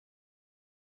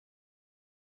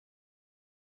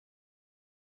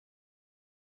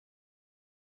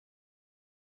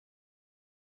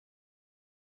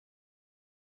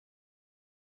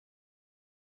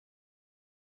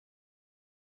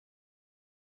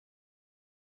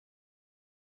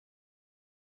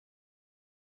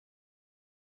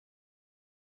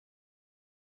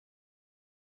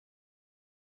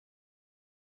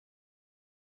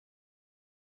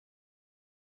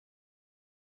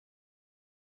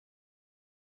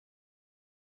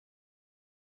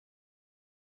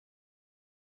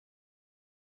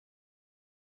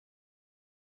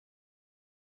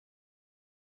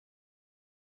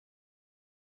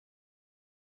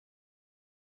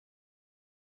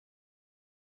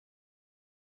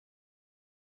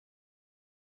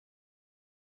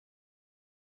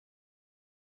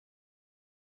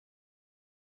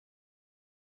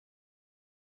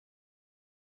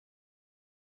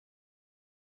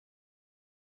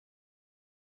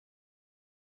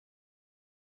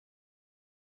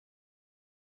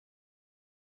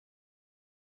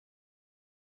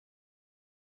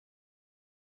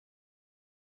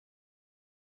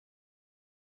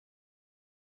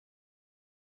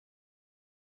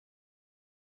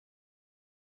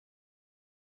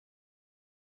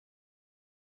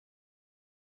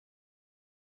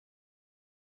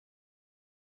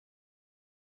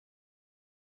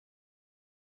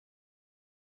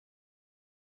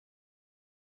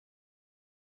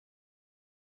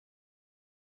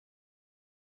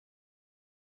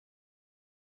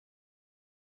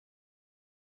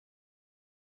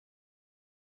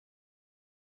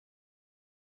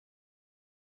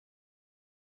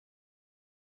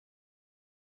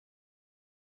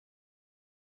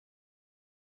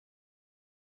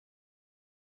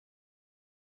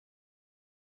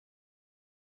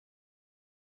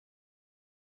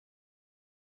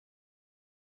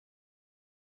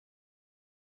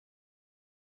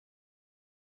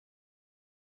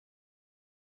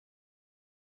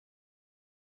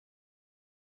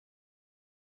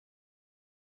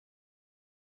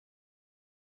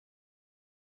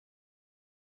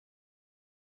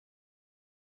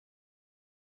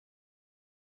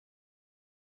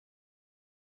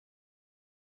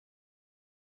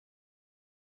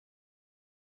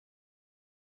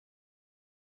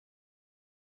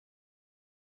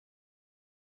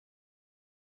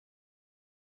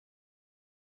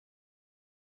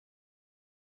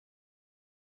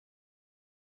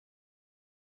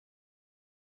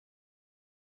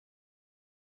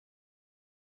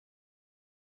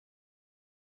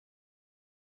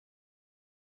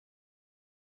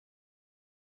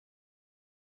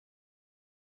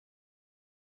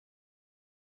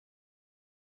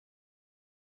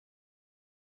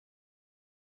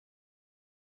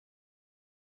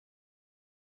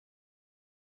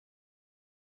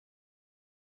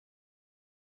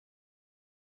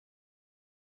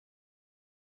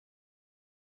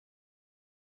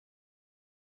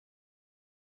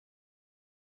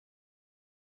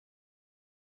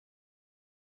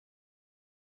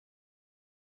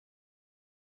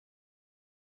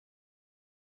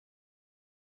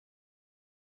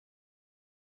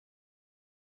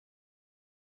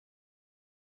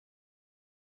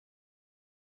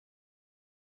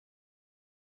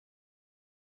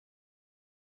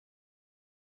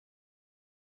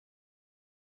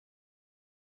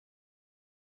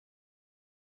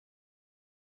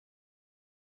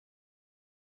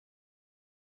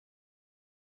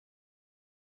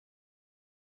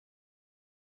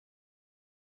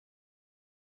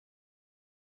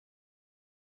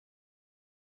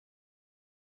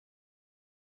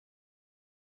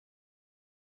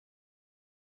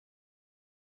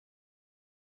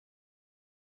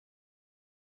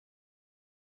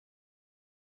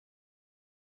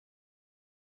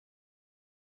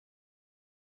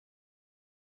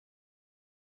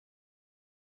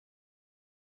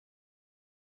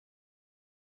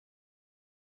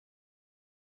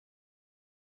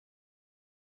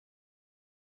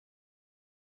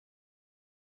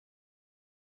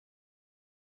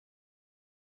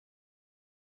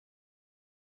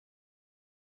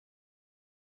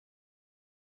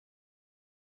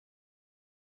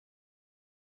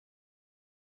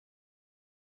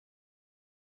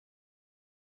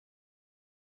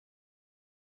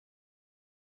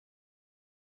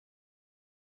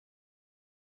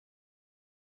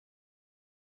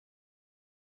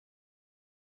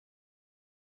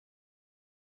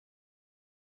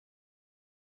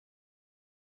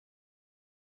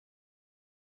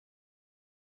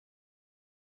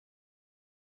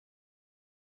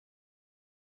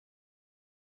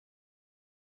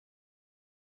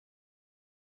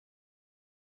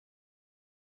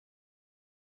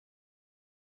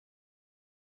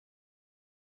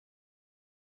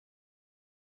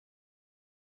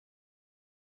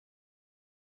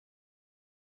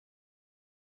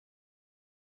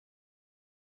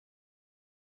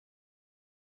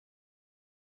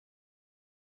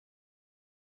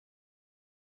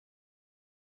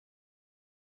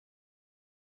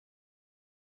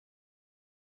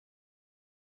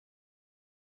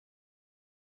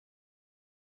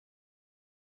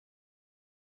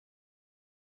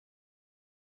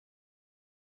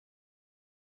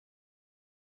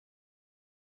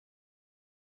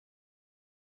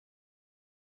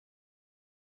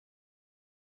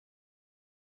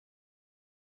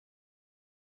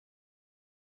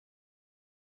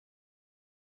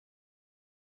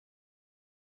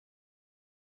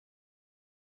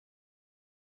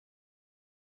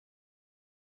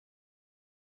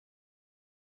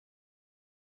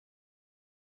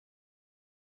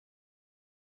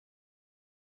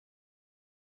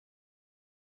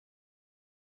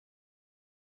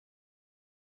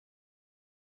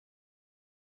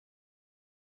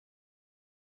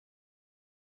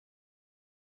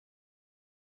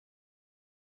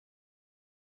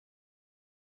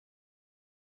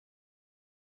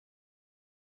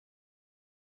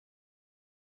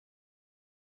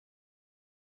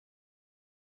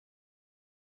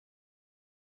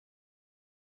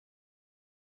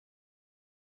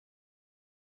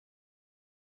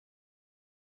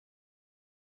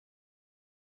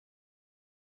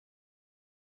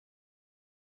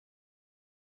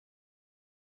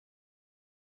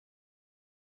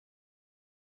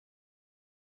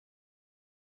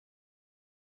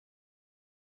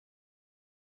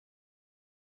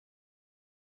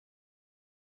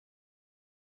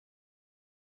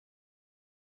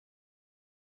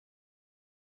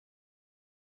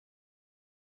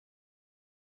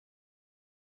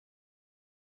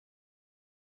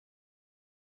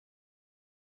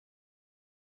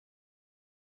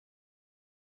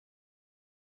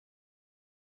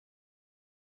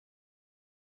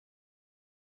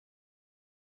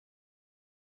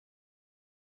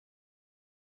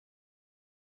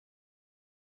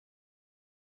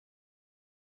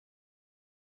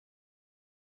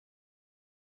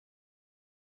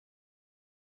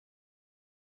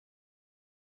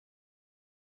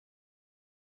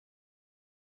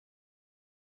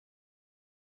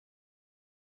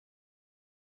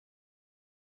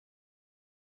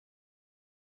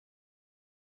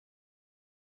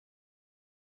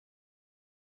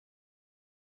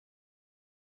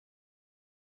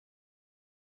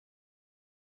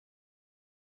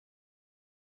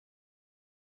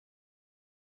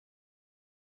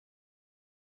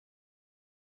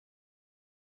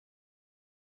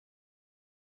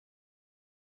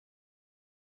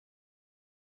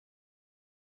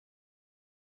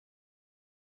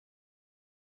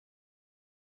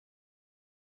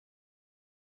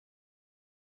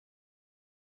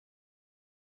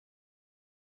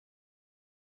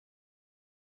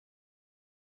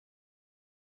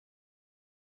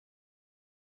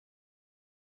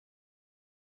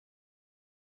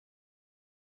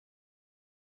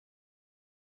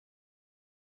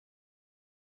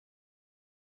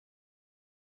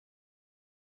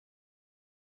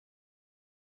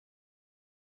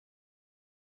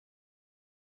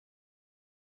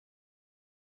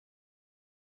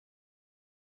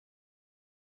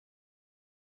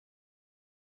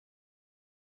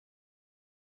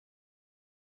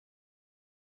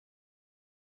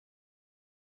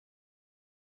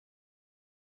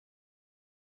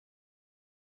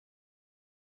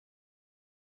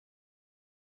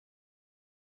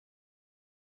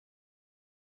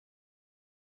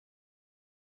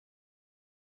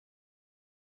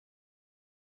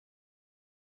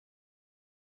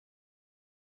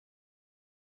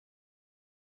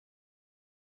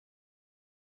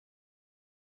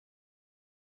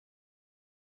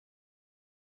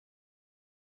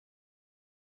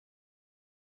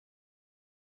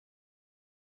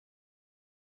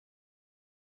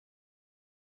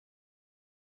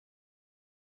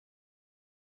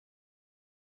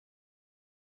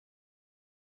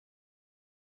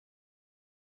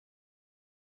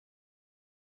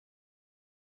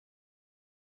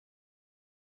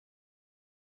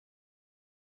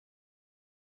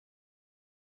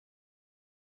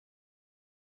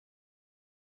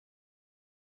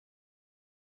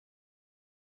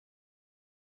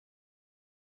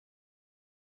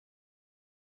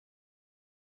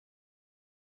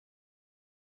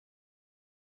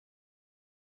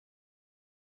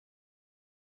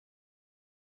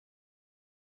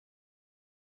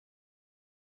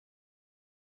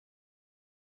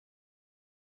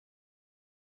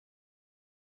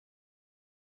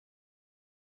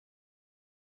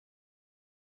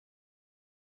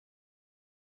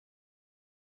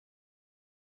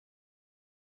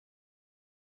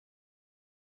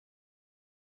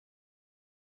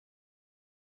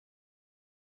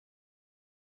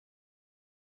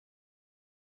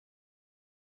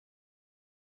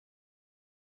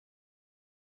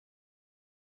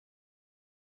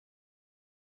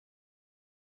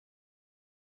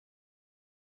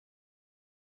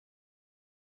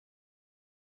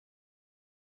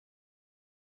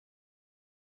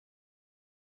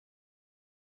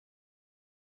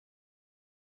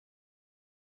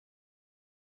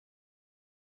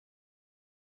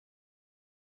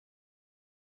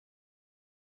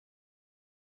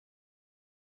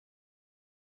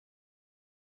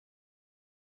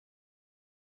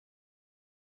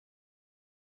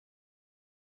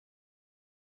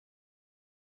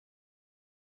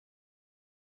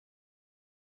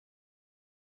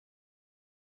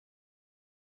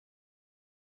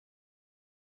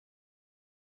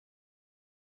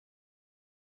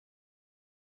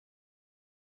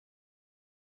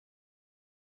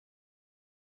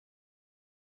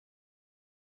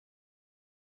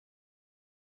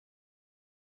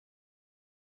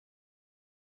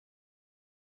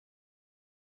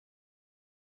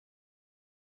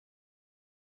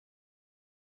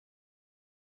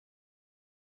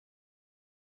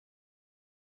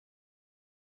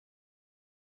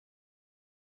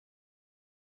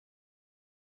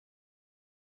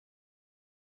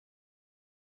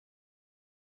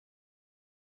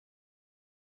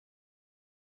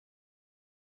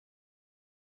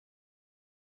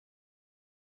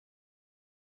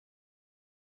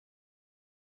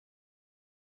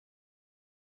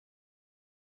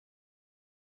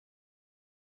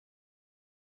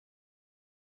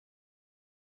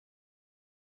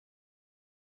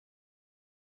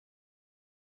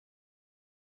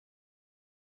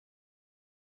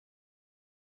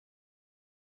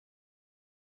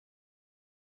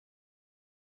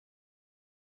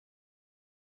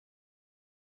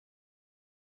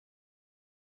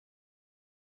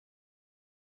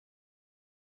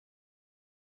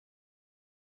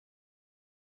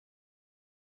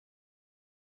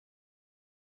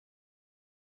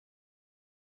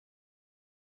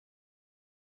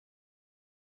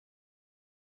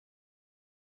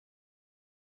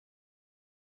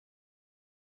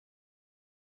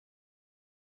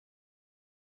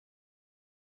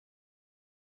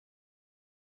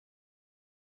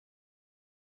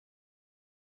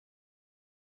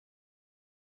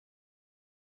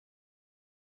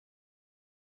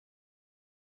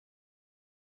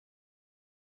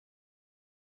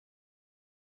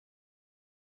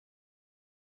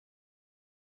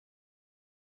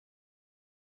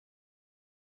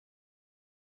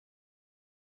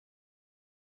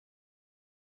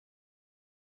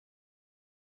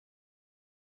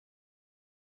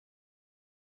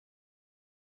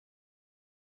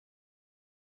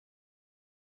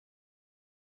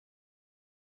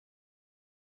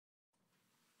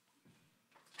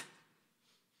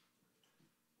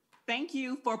Thank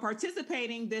you for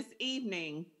participating this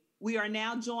evening. We are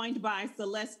now joined by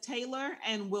Celeste Taylor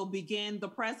and will begin the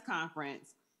press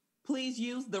conference. Please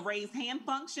use the raise hand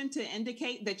function to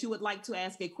indicate that you would like to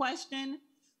ask a question.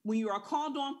 When you are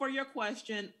called on for your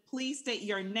question, please state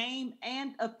your name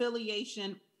and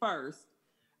affiliation first.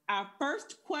 Our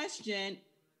first question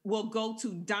will go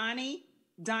to Donnie.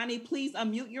 Donnie, please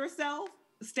unmute yourself,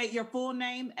 state your full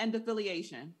name and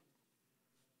affiliation.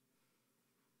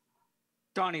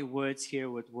 Donnie Woods here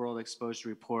with World Exposure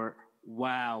Report.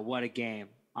 Wow, what a game.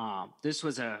 This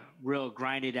was a real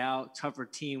grinded out, tougher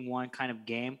team one kind of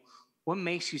game. What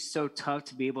makes you so tough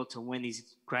to be able to win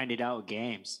these grinded out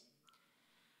games?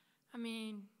 I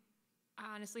mean,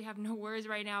 I honestly have no words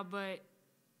right now, but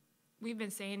we've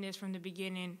been saying this from the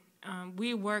beginning.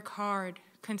 We work hard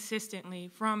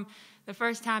consistently. From the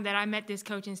first time that I met this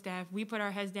coaching staff, we put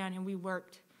our heads down and we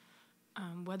worked.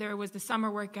 Whether it was the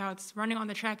summer workouts, running on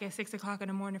the track at 6 o'clock in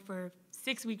the morning for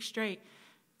 6 weeks straight,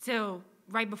 till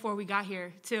right before we got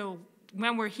here, till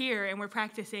when we're here and we're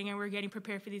practicing and we're getting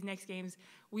prepared for these next games,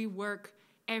 we work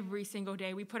every single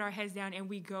day. We put our heads down and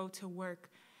we go to work.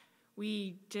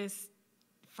 We just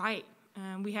fight.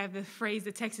 We have the phrase,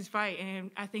 the Texas fight, and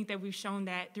I think that we've shown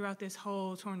that throughout this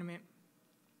whole tournament.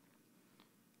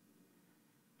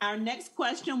 Our next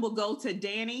question will go to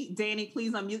Danny. Danny,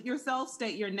 please unmute yourself,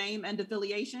 state your name and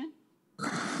affiliation.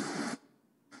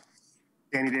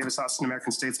 Danny Davis, Austin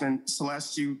American Statesman.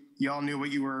 Celeste, you all knew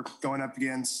what you were going up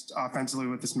against offensively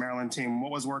with this Maryland team. What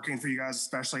was working for you guys,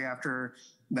 especially after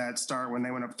that start when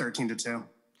they went up 13-2?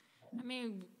 I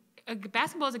mean,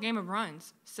 basketball is a game of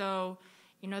runs. So,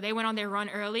 they went on their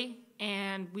run early,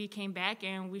 and we came back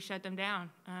and we shut them down.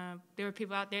 There were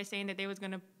people out there saying that they was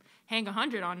going to hang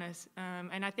 100 on us,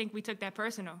 and I think we took that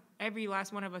personal. Every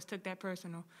last one of us took that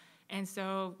personal. And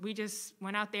so we just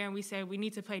went out there and we said we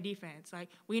need to play defense. Like,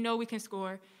 we know we can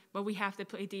score, but we have to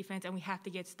play defense and we have to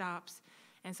get stops.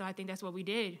 And so I think that's what we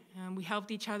did. We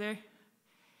helped each other,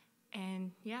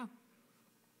 and yeah.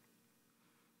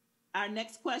 Our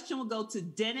next question will go to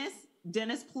Dennis.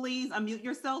 Dennis, please unmute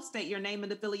yourself, state your name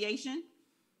and affiliation.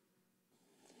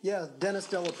 Yeah, Dennis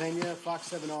Della Pena, Fox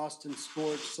 7 Austin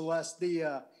Sports. Celeste,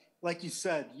 like you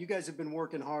said, you guys have been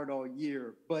working hard all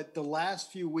year, but the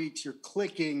last few weeks you're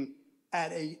clicking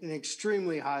at an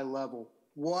extremely high level.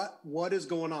 What is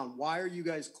going on? Why are you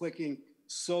guys clicking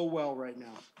so well right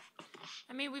now?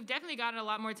 I mean, we've definitely gotten a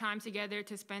lot more time together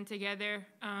to spend together,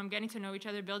 getting to know each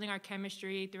other, building our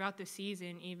chemistry throughout the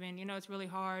season even. It's really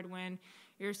hard when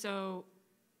you're so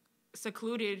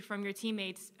secluded from your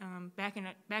teammates. Back in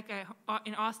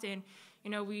Austin,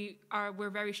 we're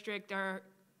very strict. Our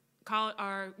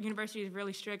university is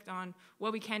really strict on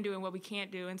what we can do and what we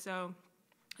can't do. And so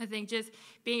I think just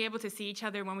being able to see each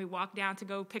other when we walk down to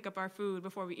go pick up our food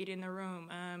before we eat in the room,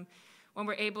 when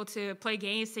we're able to play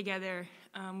games together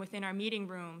within our meeting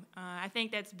room, I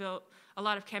think that's built a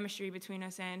lot of chemistry between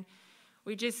us. And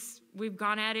we've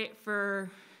gone at it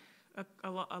for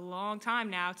a long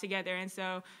time now together. And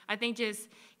so I think just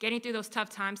getting through those tough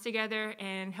times together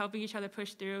and helping each other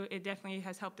push through, it definitely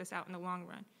has helped us out in the long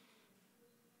run.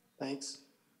 Thanks.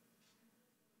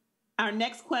 Our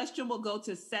next question will go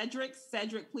to Cedric.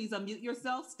 Cedric, please unmute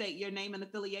yourself, state your name and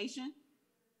affiliation.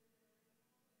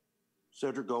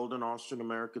 Cedric Golden, Austin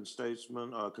American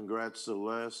Statesman. Congrats,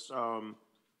 Celeste. All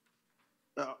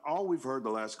we've heard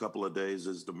the last couple of days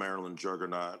is the Maryland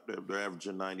juggernaut. They're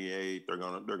averaging 98.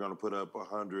 They're gonna put up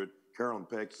 100. Carolyn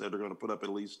Peck said they're gonna put up at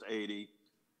least 80.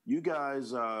 You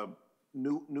guys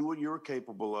knew what you were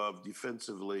capable of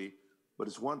defensively, but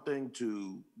it's one thing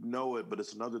to know it, but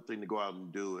it's another thing to go out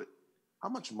and do it. How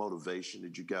much motivation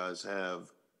did you guys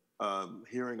have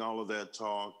hearing all of that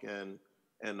talk and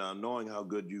knowing how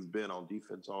good you've been on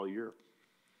defense all year?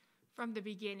 From the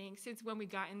beginning, since when we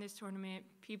got in this tournament,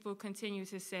 people continue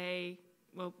to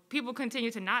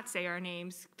not say our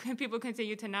names. People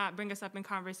continue to not bring us up in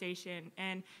conversation.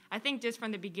 And I think just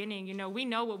from the beginning, we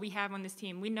know what we have on this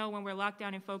team. We know when we're locked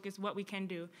down and focused what we can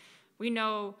do. We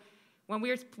know when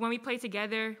we play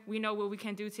together, we know what we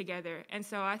can do together. And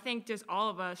so I think just all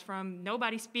of us, from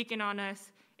nobody speaking on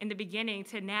us in the beginning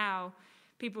to now,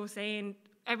 people saying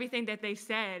everything that they've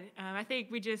said, I think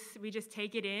we just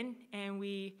take it in and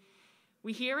we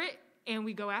hear it and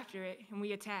we go after it and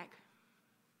we attack.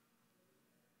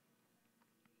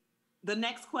 The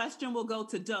next question will go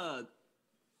to Doug.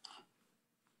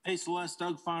 Hey, Celeste,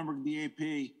 Doug Feinberg, the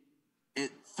AP.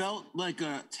 It felt like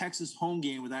a Texas home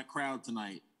game with that crowd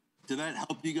tonight. Did that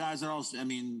help you guys at all? I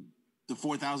mean, the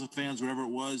 4,000 fans, whatever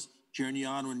it was, cheering you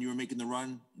on when you were making the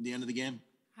run at the end of the game?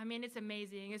 I mean, it's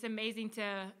amazing. It's amazing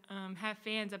to have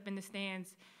fans up in the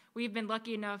stands. We've been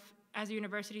lucky enough as a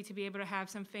university to be able to have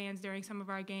some fans during some of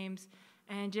our games.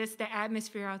 And just the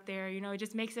atmosphere out there, you know, it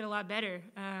just makes it a lot better.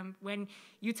 When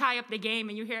you tie up the game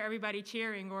and you hear everybody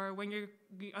cheering, or when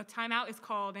a timeout is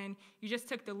called and you just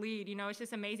took the lead, you know, it's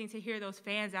just amazing to hear those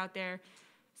fans out there.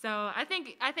 So I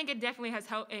think it definitely has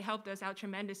helped us out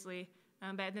tremendously.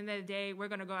 But at the end of the day, we're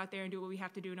going to go out there and do what we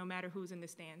have to do no matter who's in the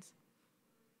stands.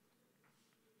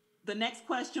 The next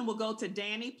question will go to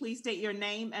Danny. Please state your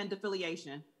name and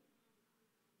affiliation.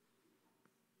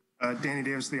 Danny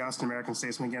Davis, the Austin American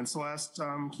Statesman again. Celeste,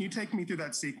 can you take me through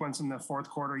that sequence in the fourth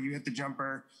quarter? You hit the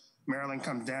jumper, Maryland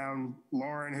comes down,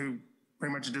 Lauren, who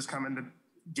pretty much had just come into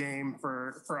game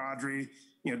for Audrey,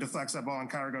 you know, deflects that ball and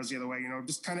Kyra goes the other way. You know,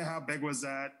 just kind of how big was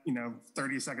that,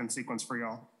 30-second sequence for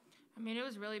y'all? I mean, it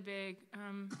was really big.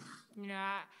 You know,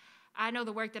 I know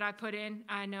the work that I put in.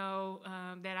 I know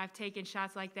that I've taken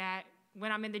shots like that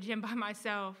when I'm in the gym by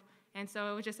myself. And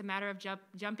so it was just a matter of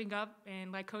jumping up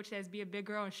and, like Coach says, be a big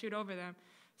girl and shoot over them.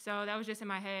 So that was just in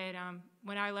my head.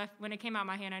 When it came out of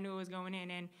my hand, I knew it was going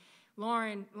in. And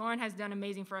Lauren has done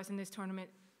amazing for us in this tournament.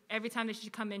 Every time that she's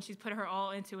come in, she's put her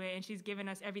all into it, and she's given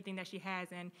us everything that she has.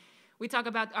 And we talk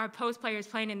about our post players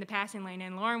playing in the passing lane,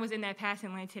 and Lauren was in that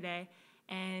passing lane today.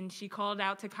 And she called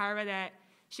out to Kyra that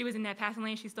she was in that passing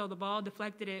lane. She stole the ball,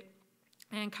 deflected it,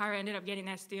 and Kyra ended up getting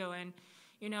that steal. And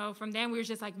you know, from then we were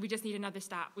just like, we just need another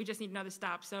stop. We just need another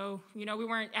stop. So, you know, we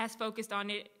weren't as focused on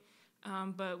it,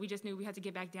 but we just knew we had to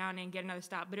get back down and get another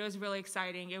stop. But it was really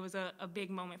exciting. It was a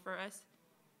big moment for us.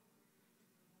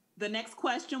 The next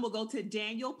question will go to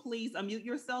Daniel. Please unmute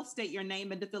yourself, state your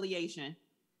name and affiliation.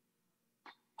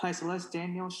 Hi, Celeste.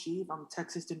 Daniel Sheev. I'm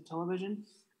Texas Student Television.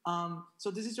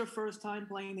 So this is your first time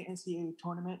playing the NCAA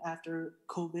tournament after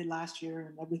COVID last year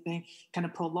and everything. Kind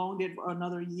of prolonged it for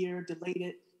another year, delayed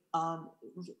it.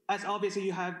 As obviously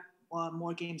you have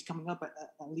more games coming up,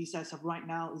 at least as of right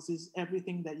now, is this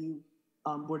everything that you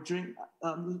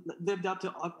lived up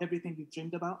to everything you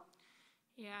dreamed about?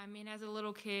 Yeah, I mean, as a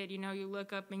little kid, you know, you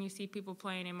look up and you see people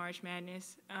playing in March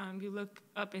Madness. You look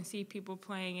up and see people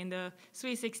playing in the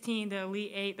Sweet 16, the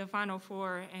Elite 8, the Final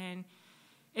Four, and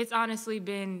it's honestly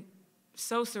been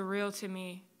so surreal to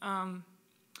me.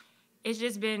 It's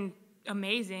just been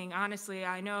amazing, honestly.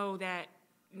 I know that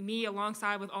me,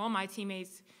 alongside with all my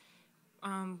teammates,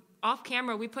 off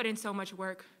camera, we put in so much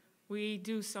work. We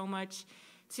do so much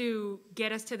to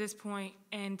get us to this point,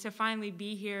 and to finally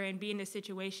be here and be in this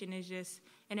situation is just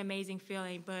an amazing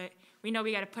feeling. But we know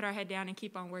we got to put our head down and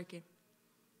keep on working.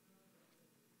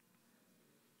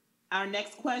 Our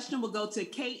next question will go to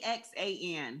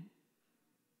KXAN.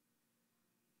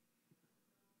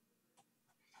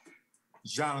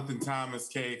 Jonathan Thomas,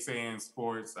 KXAN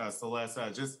Sports.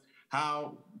 Celeste, just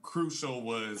how crucial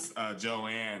was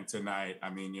Joanne tonight? I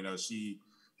mean, you know, she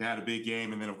had a big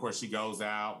game, and then, of course, she goes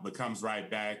out, but comes right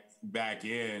back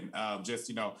in. Just,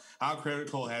 you know, how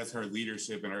critical has her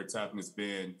leadership and her toughness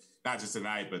been, not just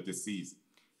tonight, but this season?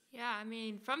 Yeah, I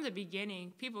mean, from the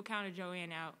beginning, people counted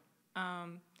Joanne out.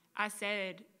 I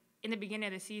said in the beginning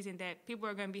of the season that people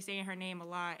are going to be saying her name a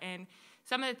lot, and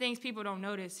some of the things people don't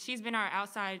notice, she's been our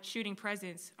outside shooting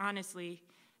presence, honestly.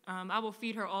 I will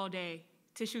feed her all day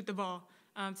to shoot the ball,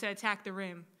 to attack the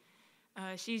rim.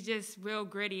 She's just real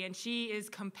gritty, and she is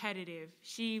competitive.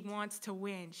 She wants to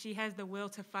win. She has the will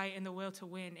to fight and the will to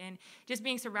win. And just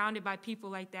being surrounded by people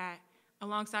like that,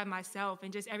 alongside myself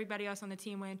and just everybody else on the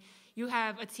team, when you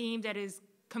have a team that is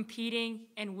competing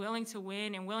and willing to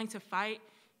win and willing to fight,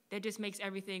 that just makes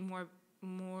everything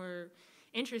more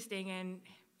interesting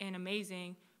and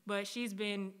amazing. But she's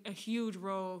been a huge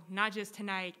role, not just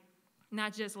tonight,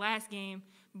 not just last game,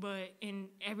 but in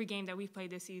every game that we've played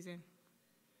this season.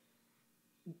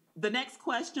 The next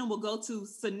question will go to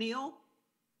Sunil.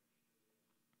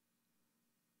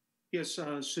 Yes,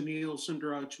 Sunil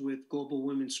Sundaraj with Global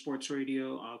Women's Sports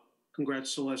Radio.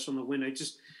 Congrats, Celeste, on the win. I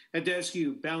just had to ask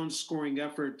you, balanced scoring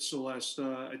effort, Celeste.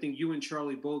 I think you and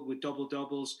Charlie both with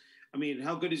double-doubles. I mean,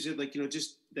 how good is it, like, you know,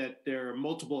 just that there are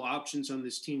multiple options on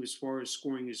this team as far as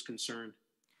scoring is concerned?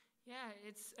 Yeah,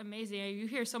 it's amazing. You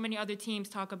hear so many other teams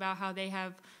talk about how they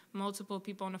have multiple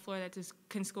people on the floor that just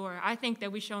can score. I think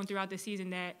that we've shown throughout the season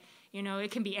that, you know,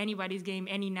 it can be anybody's game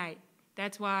any night.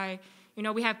 That's why, you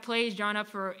know, we have plays drawn up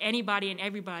for anybody and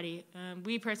everybody.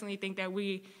 We personally think that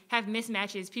we have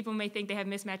mismatches. People may think they have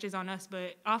mismatches on us,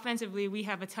 but offensively we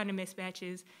have a ton of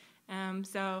mismatches.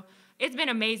 So it's been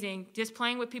amazing just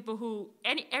playing with people who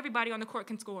everybody on the court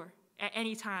can score at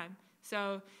any time.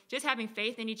 So just having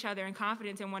faith in each other and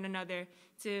confidence in one another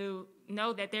to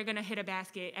know that they're going to hit a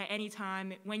basket at any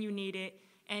time when you need it,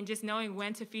 and just knowing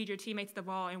when to feed your teammates the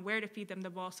ball and where to feed them the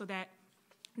ball so that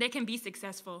they can be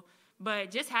successful.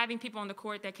 But just having people on the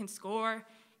court that can score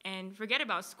and forget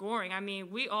about scoring. I mean,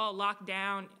 we all locked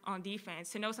down on defense.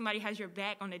 To know somebody has your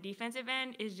back on the defensive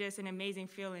end is just an amazing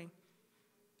feeling.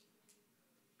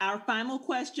 Our final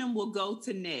question will go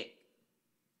to Nick.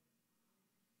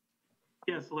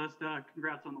 Yeah, Celeste,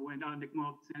 congrats on the win. Nick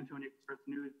Moak, San Antonio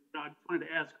Express-News. I just wanted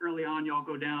to ask early on, y'all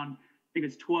go down, I think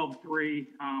it's 12-3.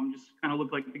 Just kind of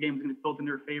looked like the game was going to tilt in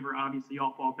their favor. Obviously,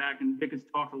 y'all fall back, and Vic has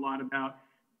talked a lot about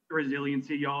the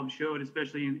resiliency y'all have showed,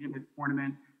 especially in the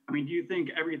tournament. I mean, do you think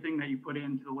everything that you put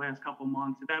into the last couple of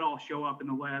months, did that all show up in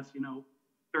the last,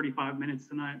 35 minutes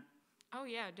tonight? Oh,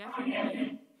 yeah,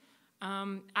 definitely.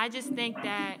 I just think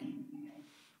that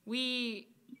we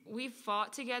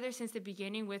fought together since the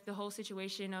beginning with the whole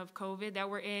situation of COVID that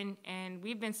we're in, and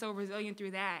we've been so resilient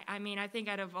through that. I mean, I think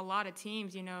out of a lot of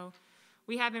teams,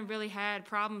 we haven't really had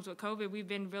problems with COVID. We've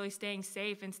been really staying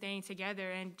safe and staying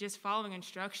together and just following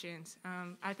instructions.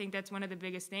 I think that's one of the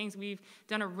biggest things. We've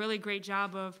done a really great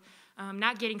job of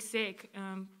not getting sick.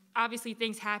 Obviously,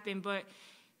 things happen, but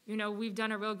we've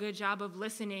done a real good job of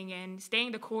listening and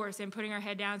staying the course and putting our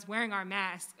head down, wearing our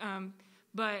masks.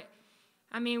 But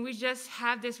I mean, we just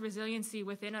have this resiliency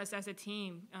within us as a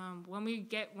team. When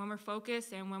we're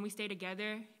focused and when we stay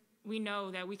together, we know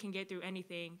that we can get through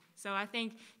anything. So I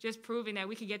think just proving that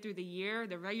we could get through the year,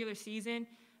 the regular season,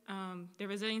 the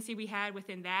resiliency we had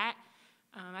within that,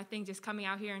 I think just coming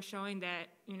out here and showing that,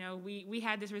 we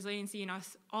had this resiliency in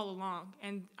us all along.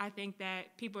 And I think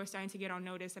that people are starting to get on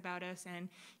notice about us and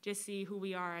just see who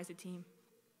we are as a team.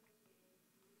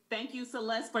 Thank you,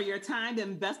 Celeste, for your time,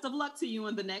 and best of luck to you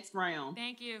in the next round.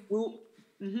 Thank you.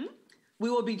 We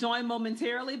will be joined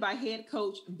momentarily by head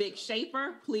coach Vic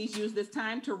Schaefer. Please use this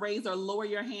time to raise or lower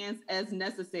your hands as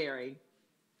necessary.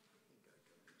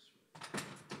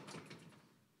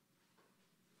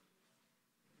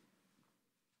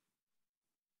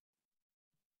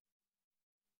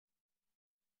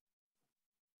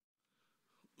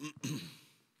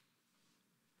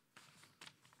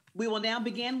 We will now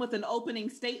begin with an opening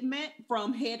statement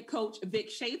from head coach Vic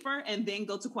Schaefer and then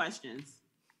go to questions.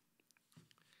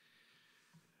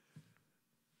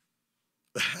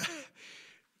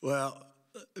 Well,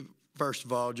 first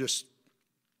of all, just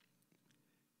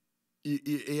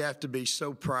you have to be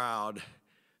so proud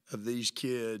of these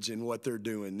kids and what they're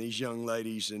doing, these young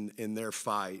ladies in their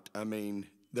fight. I mean,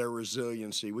 their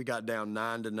resiliency. We got down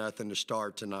 9-0 to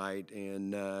start tonight,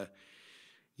 and,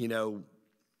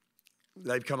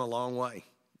 they've come a long way.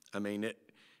 I mean,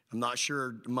 I'm not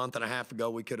sure a month and a half ago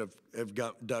we could have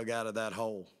dug out of that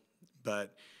hole.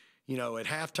 But, at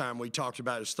halftime we talked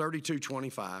about it's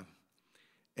 32-25.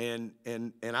 And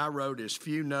I wrote as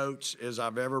few notes as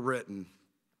I've ever written.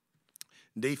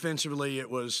 Defensively, it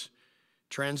was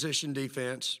transition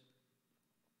defense,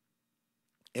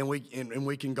 and we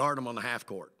can guard them on the half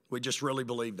court. We just really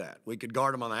believe that. We could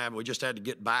guard them on the half. We just had to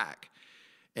get back.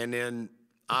 And then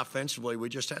offensively, we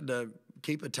just had to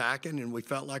keep attacking, and we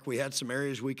felt like we had some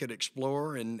areas we could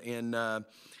explore and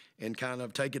kind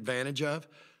of take advantage of.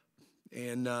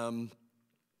 And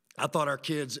I thought our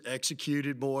kids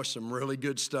executed, some really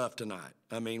good stuff tonight.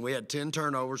 I mean, we had 10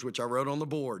 turnovers, which I wrote on the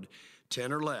board,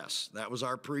 10 or less. That was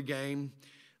our pregame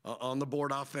on the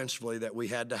board offensively that we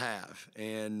had to have.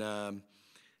 And,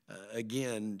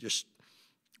 again,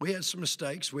 we had some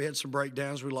mistakes. We had some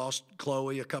breakdowns. We lost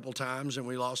Chloe a couple times, and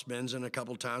we lost Benson a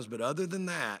couple times. But other than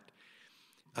that,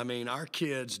 I mean, our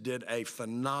kids did a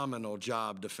phenomenal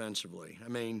job defensively. I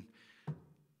mean,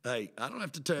 hey, I don't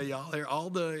have to tell y'all, all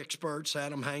the experts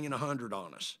had them hanging 100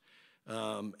 on us.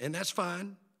 And that's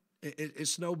fine.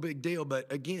 It's no big deal.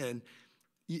 But, again,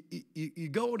 you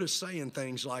go to saying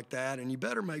things like that, and you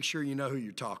better make sure you know who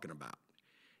you're talking about.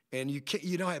 And you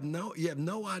have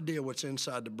no idea what's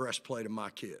inside the breastplate of my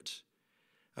kids.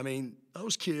 I mean,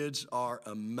 those kids are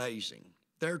amazing.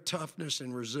 Their toughness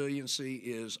and resiliency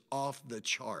is off the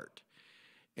chart.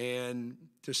 And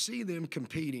to see them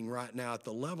competing right now at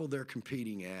the level they're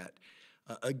competing at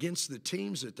against the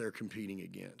teams that they're competing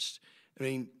against, I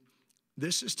mean,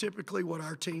 this is typically what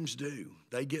our teams do.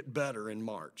 They get better in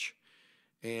March.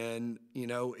 And,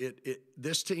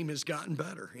 this team has gotten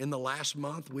better. In the last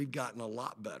month, we've gotten a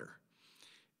lot better.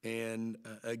 And,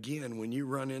 again, when you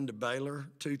run into Baylor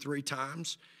 2-3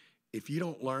 times, if you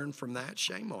don't learn from that,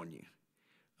 shame on you.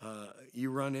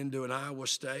 You run into an Iowa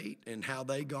State and how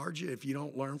they guard you. If you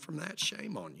don't learn from that,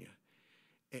 shame on you.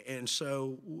 And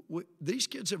so these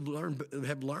kids have learned.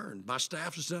 My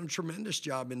staff has done a tremendous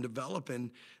job in developing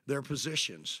their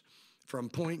positions, from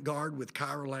point guard with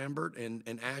Kyra Lambert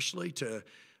and Ashley to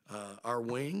our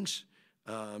wings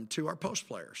to our post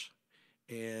players.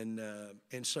 And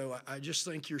so I just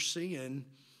think you're seeing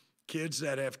kids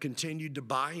that have continued to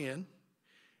buy in,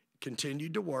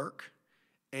 continued to work,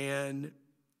 And,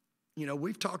 you know,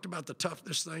 we've talked about the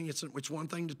toughness thing. It's one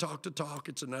thing to talk the talk.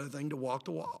 It's another thing to walk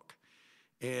the walk.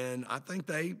 And I think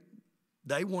they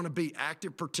want to be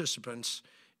active participants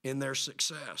in their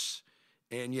success.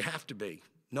 And you have to be.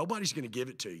 Nobody's going to give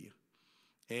it to you.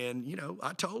 And, you know,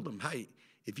 I told them, hey,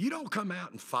 if you don't come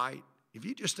out and fight, if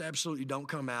you just absolutely don't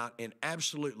come out and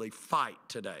absolutely fight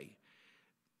today,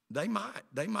 they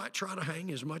might try to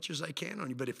hang as much as they can on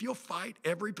you. But if you'll fight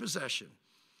every possession,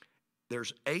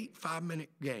 there's 8 5-minute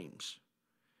games.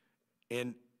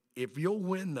 And if you'll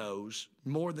win those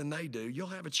more than they do, you'll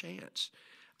have a chance.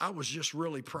 I was just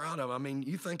really proud of them. I mean,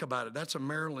 you think about it. That's a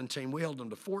Maryland team. We held them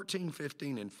to 14,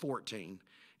 15, and 14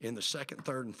 in the second,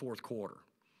 third, and fourth quarter.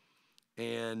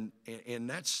 And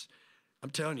that's, I'm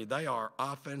telling you, they are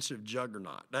offensive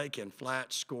juggernaut. They can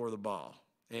flat score the ball.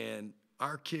 And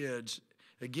our kids,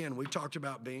 again, we talked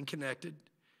about being connected.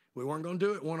 We weren't going to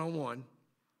do it one-on-one.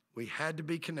 We had to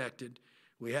be connected.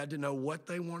 We had to know what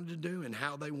they wanted to do and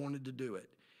how they wanted to do it.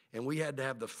 And we had to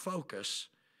have the focus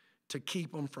to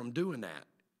keep them from doing that.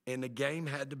 And the game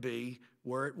had to be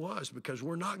where it was, because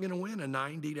we're not going to win a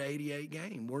 90-88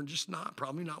 game. We're just not,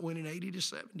 probably not winning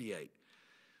 80-78.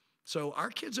 So our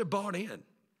kids have bought in.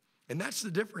 And that's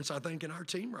the difference, I think, in our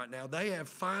team right now. They have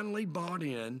finally bought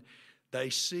in. They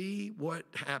see what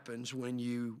happens when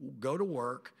you go to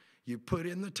work, you put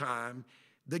in the time.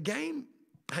 The game,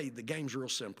 hey, the game's real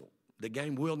simple. The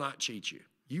game will not cheat you.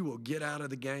 You will get out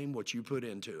of the game what you put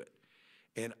into it.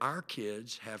 And our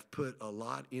kids have put a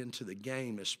lot into the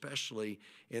game, especially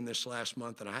in this last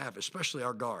month and a half, especially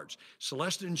our guards.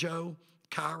 Celeste and Joe,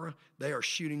 Kyra, they are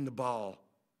shooting the ball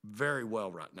very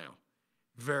well right now.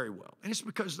 Very well. And it's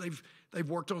because they've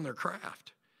worked on their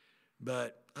craft.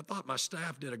 But I thought my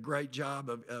staff did a great job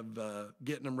of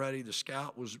getting them ready. The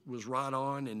scout was right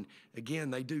on. And,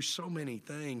 again, they do so many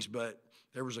things, but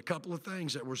there was a couple of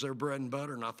things that was their bread and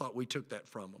butter, and I thought we took that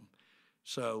from them.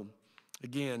 So,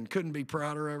 again, couldn't be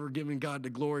prouder of her, giving God the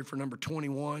glory for number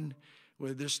 21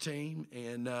 with this team.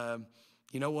 And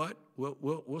you know what?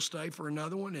 We'll stay for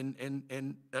another one,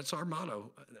 and that's our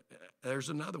motto. There's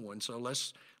another one, so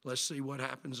let's see what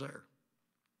happens there.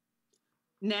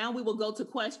 Now we will go to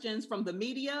questions from the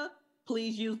media.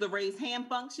 Please use the raise hand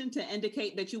function to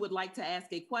indicate that you would like to ask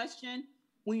a question.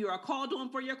 When you are called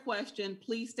on for your question,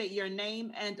 please state your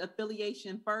name and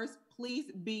affiliation first.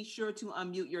 Please be sure to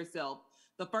unmute yourself.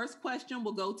 The first question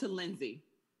will go to Lindsay.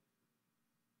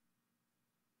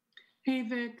 Hey,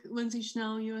 Vic, Lindsay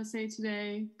Schnell, USA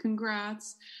Today.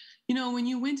 Congrats. You know, when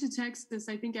you went to Texas,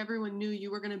 I think everyone knew you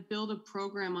were going to build a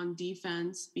program on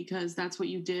defense because that's what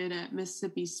you did at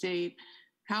Mississippi State.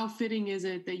 How fitting is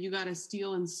it that you got to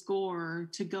steal and score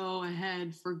to go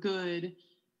ahead for good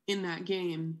in that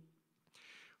game?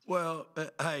 Well,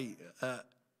 hey,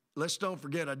 let's don't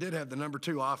forget, I did have the number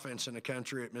 2 offense in the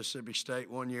country at Mississippi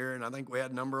State one year, and I think we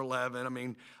had number 11. I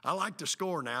mean, I like to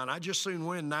score now, and I just soon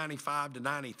win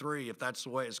 95-93 if that's the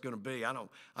way it's going to be. I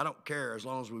don't care as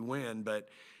long as we win. But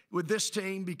with this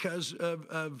team, because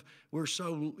of we're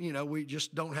so, you know, we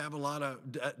just don't have a lot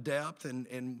of depth,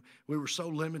 and we were so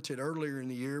limited earlier in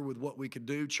the year with what we could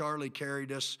do. Charlie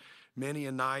carried us many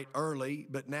a night early,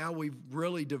 but now we've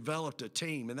really developed a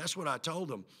team, and that's what I told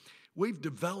them. We've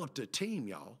developed a team,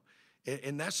 y'all,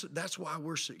 and that's why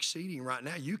we're succeeding right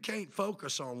now. You can't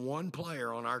focus on one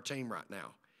player on our team right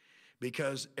now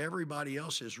because everybody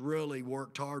else has really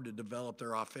worked hard to develop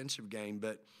their offensive game.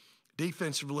 But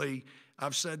defensively,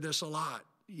 I've said this a lot,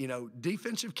 you know,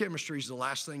 defensive chemistry is the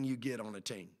last thing you get on a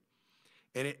team.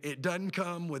 And it doesn't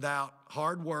come without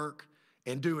hard work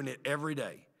and doing it every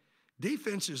day.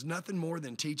 Defense is nothing more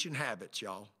than teaching habits,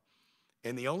 y'all.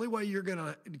 And the only way you're going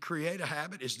to create a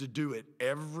habit is to do it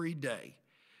every day.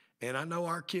 And I know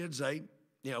our kids,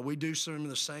 we do some of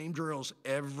the same drills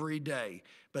every day,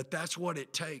 but that's what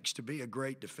it takes to be a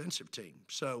great defensive team.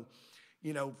 So,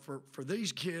 you know, for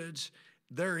these kids,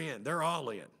 they're in. They're all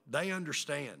in. They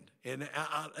understand. And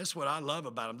that's what I love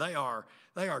about them.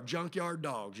 They are junkyard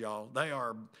dogs, y'all. They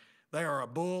are a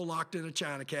bull locked in a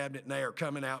china cabinet, and they are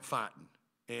coming out fighting.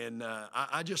 And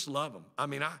I just love them. I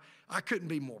mean, I couldn't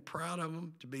be more proud of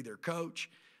them to be their coach.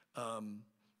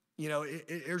 You know,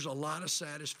 there's a lot of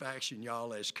satisfaction,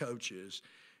 y'all, as coaches,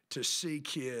 to see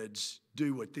kids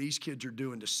do what these kids are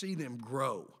doing, to see them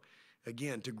grow.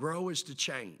 Again, to grow is to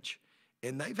change.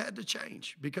 And they've had to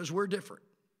change because we're different.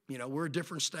 You know, we're a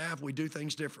different staff. We do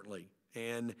things differently.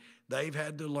 And they've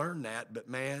had to learn that. But,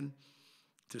 man,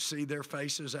 to see their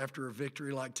faces after a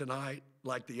victory like tonight,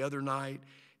 like the other night,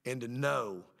 and to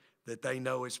know that they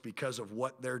know it's because of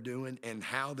what they're doing and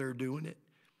how they're doing it,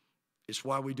 it's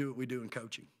why we do what we do in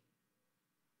coaching.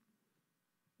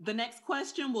 The next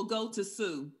question will go to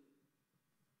Sue.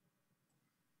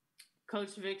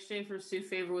 Coach Vic Schaefer, Sue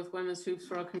Favor with Women's Hoops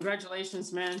World.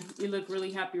 Congratulations, man. You look really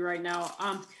happy right now.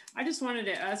 I just wanted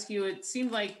to ask you, it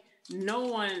seemed like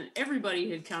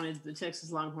everybody had counted the Texas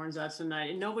Longhorns out tonight,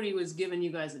 and nobody was giving you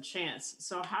guys a chance.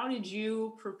 So how did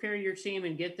you prepare your team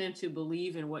and get them to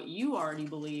believe in what you already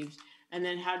believed? And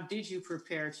then how did you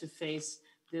prepare to face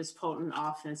this potent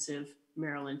offensive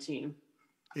Maryland team?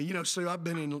 You know, Sue, I've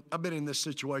been in this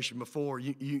situation before.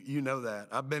 You know that.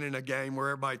 I've been in a game where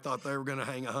everybody thought they were going to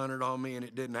hang 100 on me, and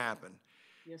it didn't happen.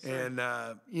 Yes, sir. And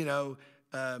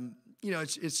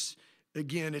it's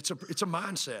again, it's a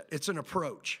mindset. It's an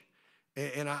approach.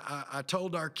 And I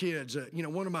told our kids,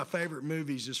 one of my favorite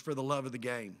movies is For the Love of the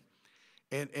Game.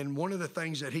 And one of the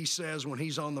things that he says when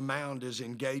he's on the mound is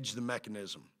engage the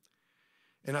mechanism.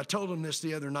 And I told him this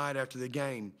the other night after the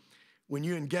game. When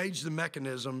you engage the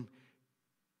mechanism,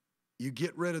 you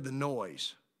get rid of the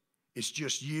noise. It's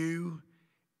just you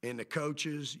and the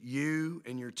coaches, you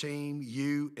and your team,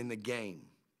 you and the game.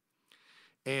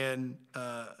 And,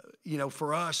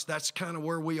 for us, that's kind of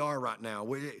where we are right now.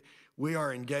 We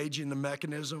are engaging the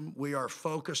mechanism. We are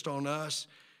focused on us.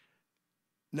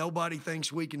 Nobody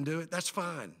thinks we can do it. That's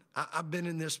fine. I've been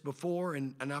in this before,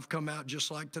 and I've come out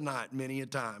just like tonight many a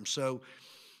time. So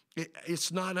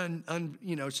it's not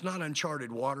it's not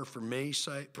uncharted water for me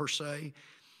per se.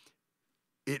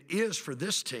 It is for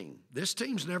this team. This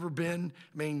team's never been,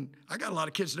 I got a lot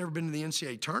of kids that never been to the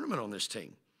NCAA tournament on this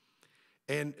team.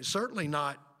 And certainly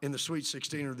not in the Sweet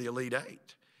 16 or the Elite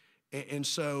Eight. And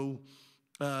so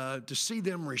to see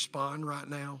them respond right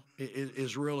now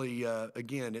is really,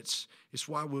 again, it's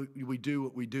why we do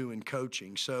what we do in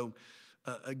coaching. So,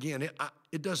 again,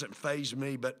 it doesn't faze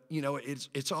me, but,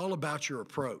 it's all about your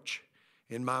approach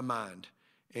in my mind.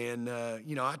 And,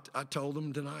 I told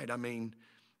them tonight,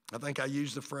 I think I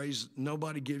used the phrase,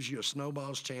 nobody gives you a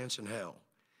snowball's chance in hell.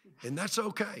 And that's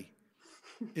okay.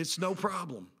 It's no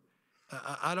problem.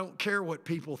 I don't care what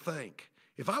people think.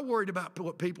 If I worried about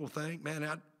what people think,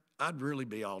 man, I'd really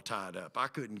be all tied up. I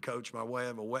couldn't coach my way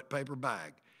out of a wet paper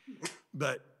bag.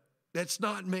 But that's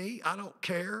not me. I don't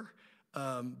care.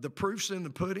 The proof's in the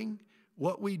pudding.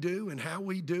 What we do and how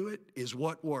we do it is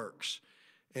what works.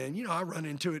 And, I run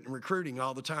into it in recruiting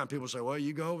all the time. People say, well,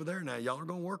 you go over there now. Y'all are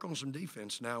going to work on some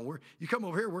defense now. You come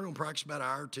over here, we're going to practice about an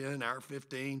hour 10, hour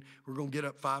 15. We're going to get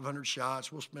up 500 shots.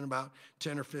 We'll spend about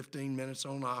 10 or 15 minutes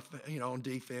on on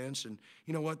defense. And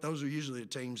you know what? Those are usually the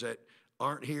teams that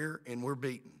aren't here and we're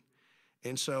beaten.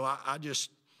 And so I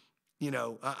just,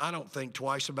 I don't think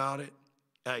twice about it.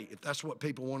 Hey, if that's what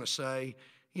people want to say,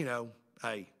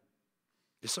 hey,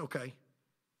 it's okay.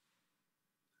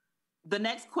 The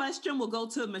next question will go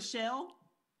to Michelle.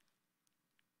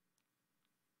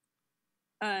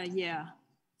 Yeah.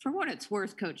 For what it's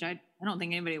worth, Coach, I don't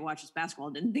think anybody who watches basketball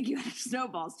didn't think you had a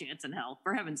snowball's chance in hell.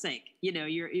 For heaven's sake,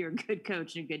 you're a good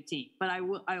coach and a good team. But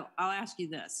I'll ask you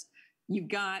this: you've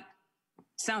got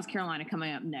South Carolina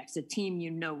coming up next, a team you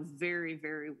know very,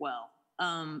 very well.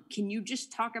 Can you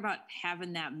just talk about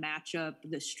having that matchup,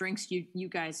 the strengths you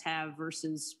guys have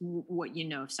versus what you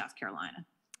know of South Carolina?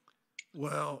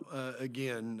 Well,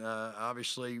 again,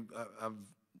 obviously,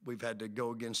 we've had to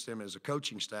go against them as a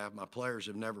coaching staff. My players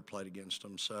have never played against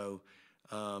them. So,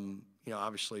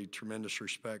 obviously, tremendous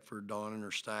respect for Dawn and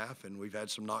her staff. And we've had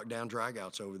some knockdown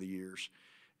dragouts over the years.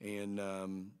 And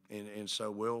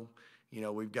so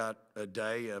we've got a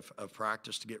day of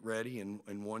practice to get ready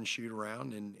and one shoot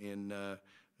around. And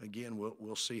again,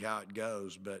 we'll see how it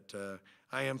goes. But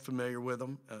I am familiar with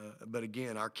them. But,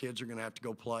 again, our kids are going to have to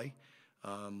go play.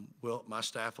 My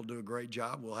staff will do a great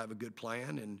job. We'll have a good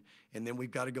plan, and then we've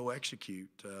got to go execute.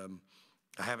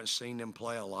 I haven't seen them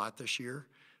play a lot this year,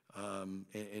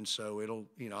 and so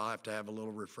I'll have to have a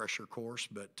little refresher course.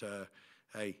 But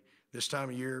hey, this time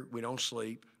of year we don't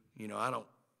sleep.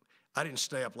 I didn't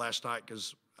stay up last night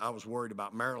because I was worried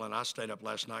about Maryland. I stayed up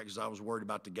last night because I was worried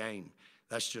about the game.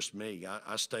 That's just me.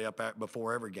 I stay up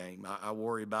before every game. I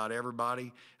worry about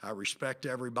everybody. I respect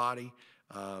everybody.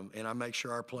 And I make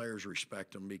sure our players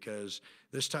respect them, because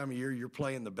this time of year you're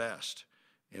playing the best,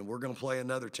 and we're going to play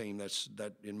another team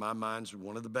that in my mind is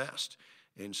one of the best.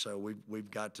 And so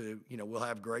we've got to, we'll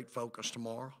have great focus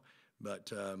tomorrow. But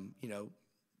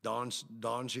Dawn's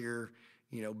here,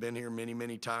 been here many,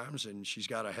 many times, and she's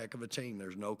got a heck of a team.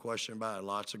 There's no question about it.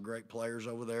 Lots of great players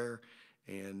over there,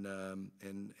 and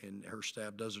her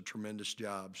staff does a tremendous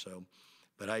job. So,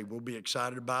 but hey, we'll be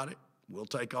excited about it. We'll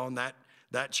take on that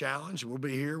challenge. We'll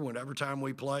be here whenever time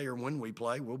we play or when we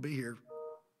play. We'll be here.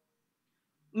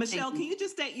 Michelle, can you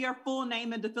just state your full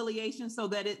name and affiliation so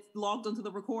that it's logged onto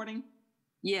the recording?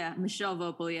 Yeah, Michelle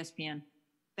Vopel, ESPN.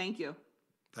 Thank you.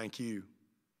 Thank you.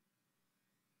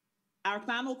 Our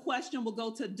final question will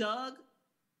go to Doug.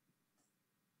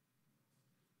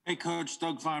 Hey, Coach.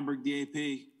 Doug Feinberg, the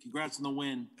AP. Congrats on the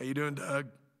win. How you doing, Doug?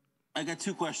 I got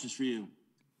two questions for you.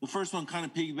 The first one kind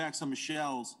of piggybacks on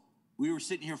Michelle's. We were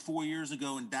sitting here 4 years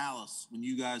ago in Dallas when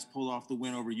you guys pulled off the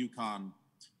win over UConn,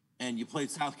 and you played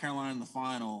South Carolina in the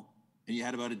final, and you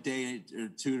had about a day or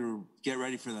two to get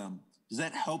ready for them. Does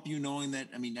that help you knowing that?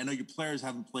 I mean, I know your players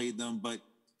haven't played them, but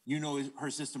you know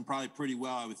her system probably pretty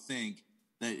well, I would think,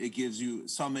 that it gives you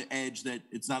some edge that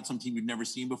it's not some team you've never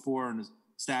seen before and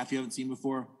staff you haven't seen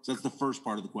before. So that's the first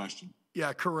part of the question.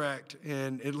 Yeah, correct.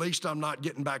 And at least I'm not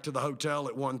getting back to the hotel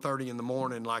at 1:30 in the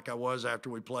morning like I was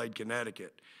after we played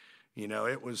Connecticut. You know,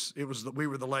 we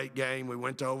were the late game. We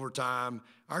went to overtime.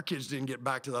 Our kids didn't get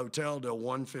back to the hotel till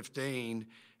 1:15,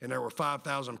 and there were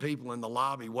 5,000 people in the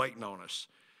lobby waiting on us.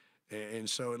 And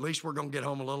so at least we're going to get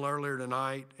home a little earlier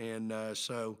tonight. And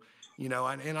so, you know,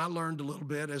 and I learned a little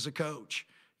bit as a coach,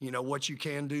 you know, what you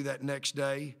can do that next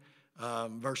day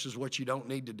versus what you don't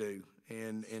need to do.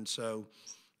 And so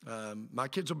my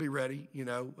kids will be ready, you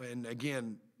know, and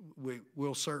again,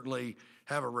 we'll certainly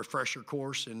have a refresher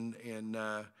course and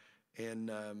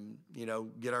you know,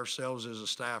 get ourselves as a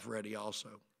staff ready also.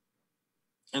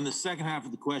 And the second half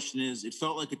of the question is, it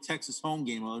felt like a Texas home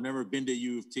game. I've never been to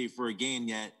U of T for a game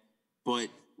yet, but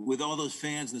with all those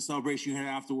fans and the celebration you had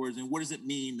afterwards, and what does it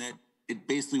mean that it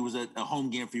basically was a home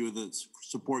game for you with the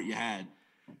support you had?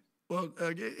 Well,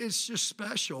 it's just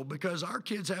special because our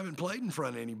kids haven't played in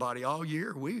front of anybody all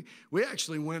year. We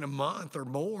actually went a month or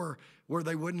more where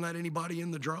they wouldn't let anybody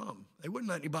in the drum. They wouldn't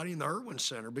let anybody in the Irwin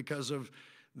Center because of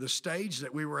the stage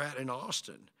that we were at in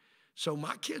Austin. So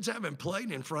my kids haven't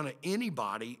played in front of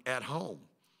anybody at home.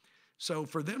 So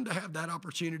for them to have that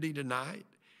opportunity tonight,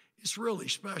 it's really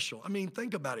special. I mean,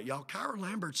 think about it, y'all. Kyra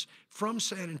Lambert's from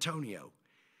San Antonio.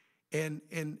 And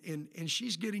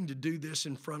she's getting to do this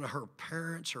in front of her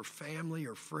parents, her family,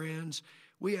 her friends.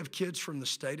 We have kids from the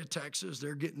state of Texas.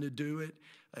 They're getting to do it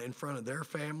in front of their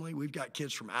family. We've got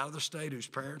kids from out of the state whose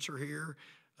parents are here.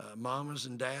 Mamas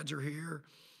and dads are here.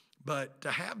 But to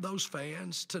have those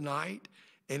fans tonight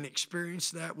and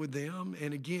experience that with them,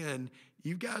 and again,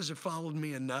 you guys have followed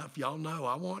me enough. Y'all know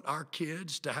I want our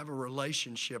kids to have a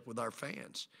relationship with our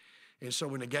fans. And so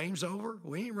when the game's over,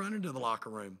 we ain't running to the locker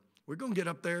room. We're going to get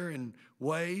up there and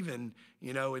wave. And,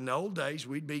 you know, in the old days,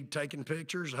 we'd be taking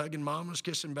pictures, hugging mamas,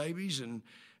 kissing babies, and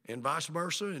vice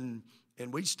versa. And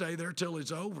we'd stay there till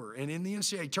it's over. And in the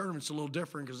NCAA tournament, it's a little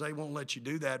different because they won't let you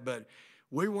do that. But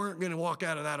we weren't going to walk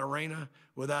out of that arena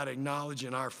without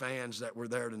acknowledging our fans that were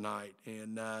there tonight.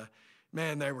 And,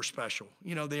 man, they were special.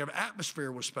 You know, the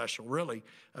atmosphere was special, really.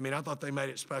 I mean, I thought they made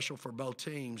it special for both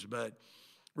teams, but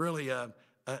really a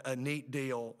neat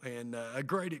deal and a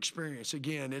great experience.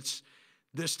 Again, it's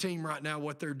this team right now,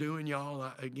 what they're doing,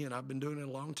 y'all. Again, I've been doing it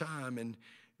a long time, and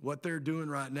what they're doing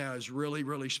right now is really,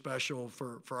 really special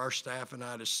for our staff and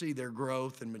I to see their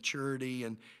growth and maturity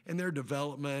and their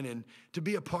development and to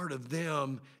be a part of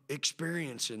them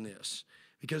experiencing this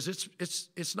because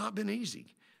it's not been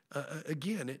easy.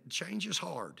 Again, change is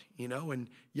hard, you know, and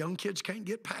young kids can't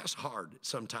get past hard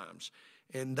sometimes,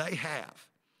 and they have.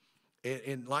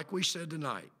 And like we said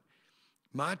tonight,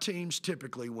 my teams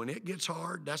typically, when it gets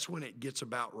hard, that's when it gets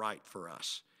about right for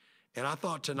us. And I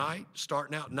thought tonight,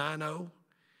 starting out 9-0,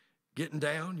 getting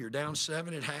down, you're down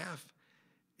 7 at half,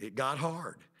 it got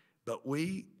hard. But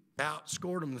we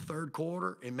outscored them in the third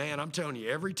quarter, and, man, I'm telling you,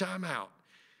 every time out,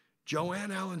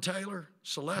 Joanne Allen-Taylor,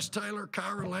 Celeste Taylor,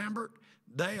 Kyra Lambert,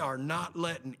 they are not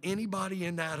letting anybody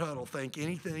in that huddle think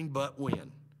anything but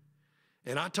win.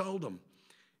 And I told them,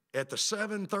 at the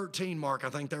 7:13 mark, I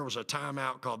think there was a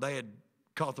timeout called. They had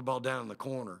caught the ball down in the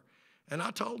corner. And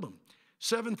I told them,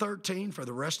 7:13 for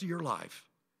the rest of your life.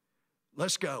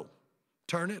 Let's go.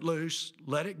 Turn it loose,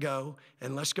 let it go,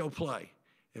 and let's go play.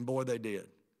 And, boy, they did.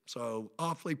 So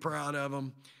awfully proud of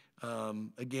them.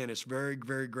 Again, it's very,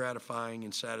 very gratifying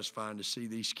and satisfying to see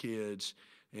these kids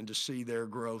and to see their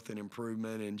growth and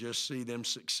improvement and just see them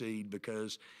succeed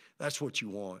because that's what you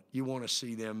want. You want to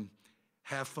see them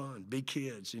have fun, be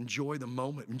kids, enjoy the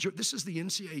moment. This is the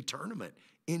NCAA tournament.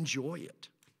 Enjoy it.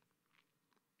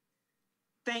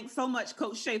 Thanks so much,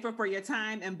 Coach Schaefer, for your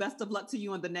time, and best of luck to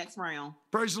you in the next round.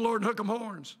 Praise the Lord and hook 'em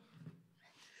horns.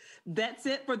 That's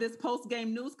it for this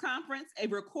post-game news conference. A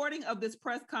recording of this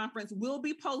press conference will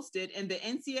be posted in the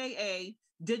NCAA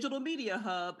Digital Media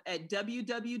Hub at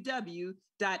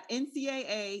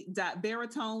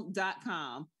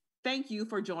www.ncaa.baritone.com. Thank you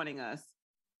for joining us.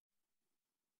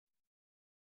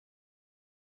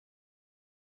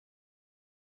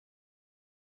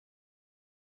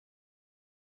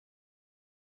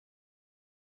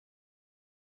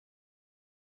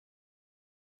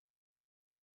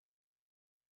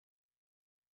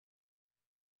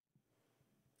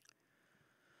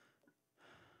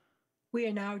 We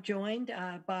are now joined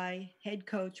by head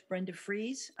coach Brenda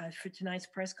Fries for tonight's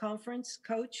press conference.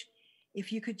 Coach,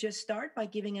 if you could just start by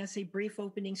giving us a brief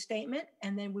opening statement,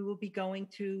 and then we will be going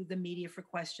to the media for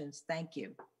questions. Thank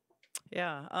you.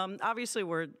 Yeah, obviously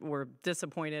we're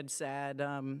disappointed, sad.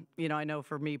 I know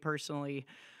for me personally,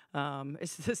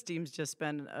 this team's just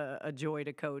been a joy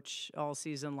to coach all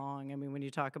season long. I mean, when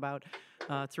you talk about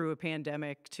through a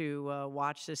pandemic to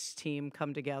watch this team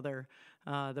come together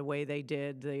the way they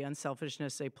did, the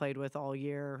unselfishness they played with all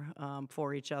year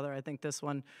for each other, I think this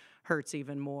one hurts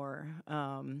even more.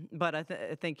 But I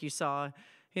think you saw,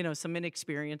 some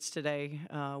inexperience today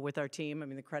with our team. I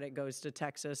mean, the credit goes to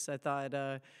Texas. I thought,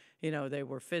 they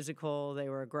were physical, they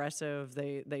were aggressive,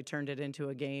 they turned it into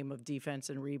a game of defense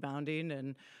and rebounding,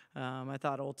 and I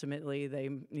thought ultimately they,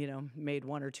 made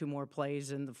one or two more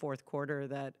plays in the fourth quarter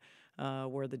that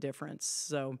were the difference.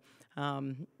 So,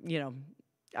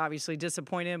 obviously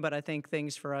disappointed, but I think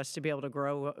things for us to be able to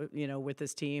grow, with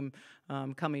this team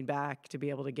coming back to be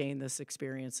able to gain this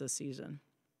experience this season.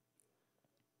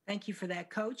 Thank you for that,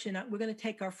 Coach. And we're going to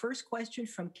take our first question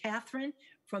from Catherine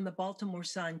from the Baltimore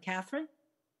Sun. Catherine?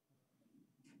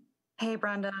 Hey,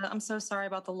 Brenda, I'm so sorry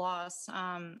about the loss.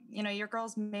 Your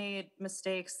girls made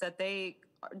mistakes that they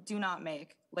do not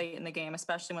make late in the game,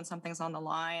 especially when something's on the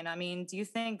line. I mean, do you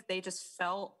think they just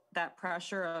felt that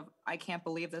pressure of, I can't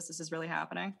believe this is really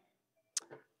happening?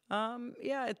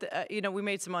 We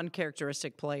made some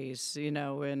uncharacteristic plays,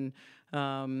 and,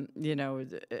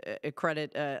 a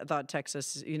credit, I thought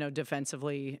Texas,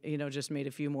 defensively, just made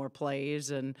a few more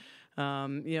plays. And,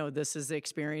 this is the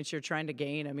experience you're trying to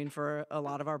gain. I mean, for a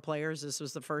lot of our players, this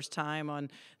was the first time on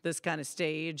this kind of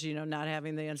stage, not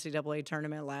having the NCAA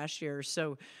tournament last year.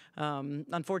 So,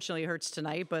 unfortunately, it hurts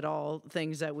tonight, but all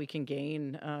things that we can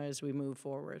gain as we move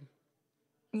forward.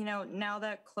 Now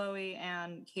that Chloe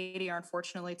and Katie are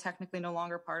unfortunately technically no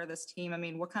longer part of this team, I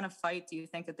mean, what kind of fight do you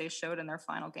think that they showed in their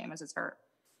final game as it's hurt?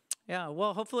 Yeah,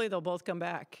 well, hopefully they'll both come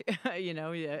back.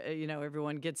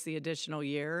 Everyone gets the additional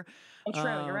year. Oh,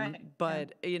 true, you're right.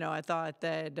 But, I thought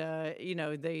that,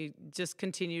 they just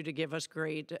continue to give us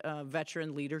great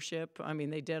veteran leadership. I mean,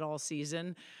 they did all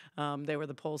season. They were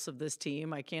the pulse of this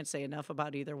team. I can't say enough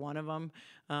about either one of them.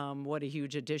 What a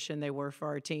huge addition they were for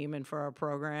our team and for our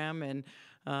program. And,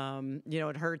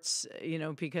 it hurts,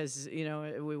 because,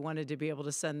 we wanted to be able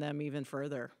to send them even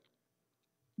further.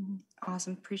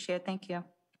 Awesome. Appreciate it. Thank you.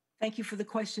 Thank you for the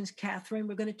questions, Catherine.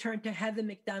 We're going to turn to Heather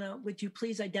McDonough. Would you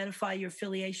please identify your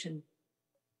affiliation?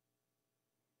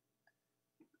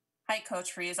 Hi,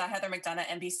 Coach Fries. Heather McDonough,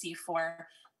 NBC4.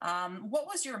 What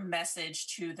was your message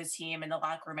to the team in the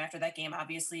locker room after that game?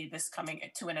 Obviously, this coming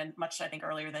to an end much, I think,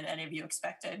 earlier than any of you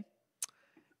expected.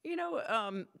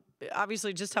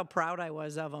 Obviously just how proud I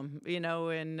was of them,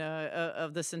 and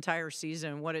of this entire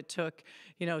season, what it took,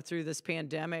 through this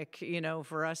pandemic,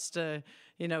 for us to,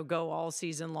 go all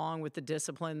season long with the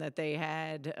discipline that they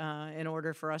had in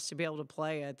order for us to be able to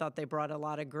play. I thought they brought a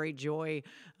lot of great joy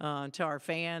to our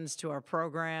fans, to our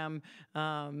program,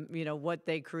 what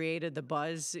they created, the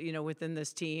buzz, within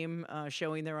this team,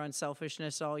 showing their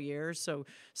unselfishness all year. So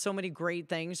many great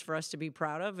things for us to be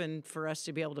proud of and for us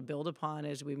to be able to build upon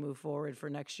as we move forward for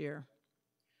next year.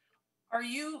 Are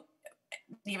you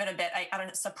even a bit, I don't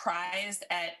know, surprised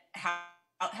at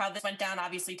how this went down?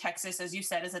 Obviously, Texas, as you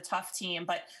said, is a tough team,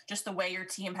 but just the way your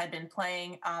team had been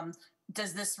playing,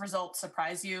 does this result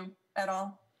surprise you at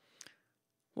all?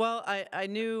 Well, I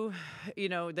knew,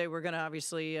 they were going to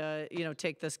obviously,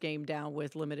 take this game down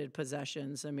with limited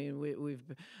possessions. I mean, we've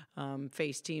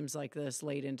faced teams like this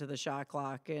late into the shot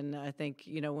clock. And I think,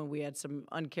 when we had some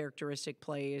uncharacteristic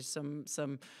plays,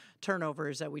 some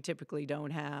turnovers that we typically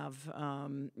don't have,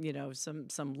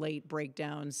 some late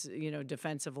breakdowns,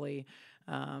 defensively,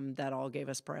 that all gave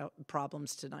us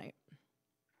problems tonight.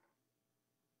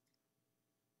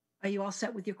 Are you all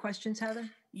set with your questions, Heather?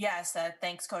 Yes.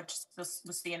 Thanks, Coach. We'll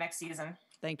see you next season.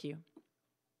 Thank you.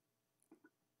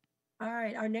 All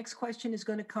right. Our next question is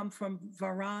going to come from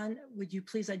Varan. Would you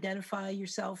please identify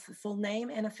yourself, full name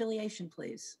and affiliation,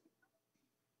 please?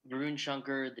 Varun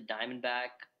Shankar, the Diamondback.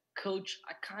 Coach,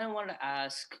 I kind of wanted to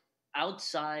ask,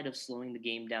 outside of slowing the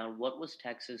game down, what was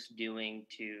Texas doing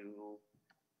to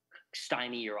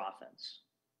stymie your offense?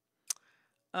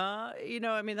 I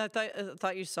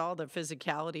thought you saw the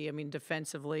physicality. I mean,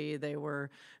 defensively, they were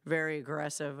very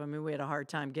aggressive. I mean, we had a hard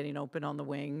time getting open on the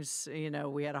wings.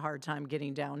 We had a hard time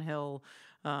getting downhill.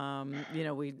 We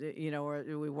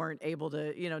weren't able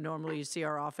to, normally you see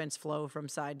our offense flow from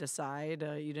side to side.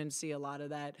 You didn't see a lot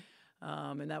of that.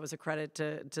 And that was a credit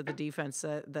to the defense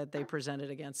that they presented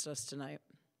against us tonight.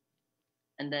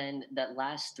 And then that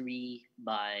last three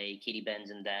by Katie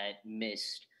Benson that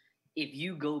missed, if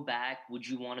you go back, would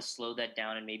you want to slow that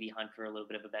down and maybe hunt for a little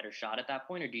bit of a better shot at that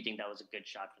point, or do you think that was a good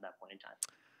shot for that point in time?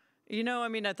 I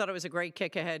mean, I thought it was a great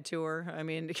kick ahead to her. I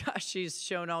mean, gosh, she's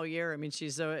shown all year. I mean,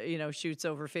 she's, shoots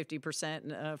over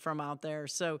 50% from out there.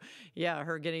 So, yeah,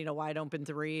 her getting a wide open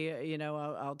three,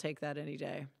 I'll take that any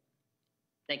day.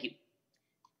 Thank you.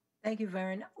 Thank you,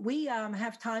 Varen. We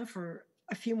have time for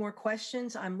a few more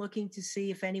questions. I'm looking to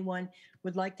see if anyone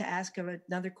would like to ask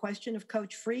another question of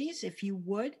Coach Freeze. If you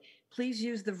would, please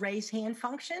use the raise hand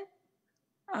function.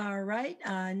 All right.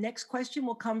 Next question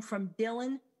will come from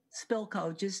Dylan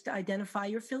Spilko. Just identify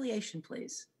your affiliation,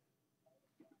 please.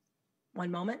 One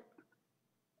moment.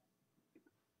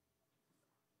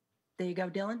 There you go,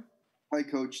 Dylan. Hi,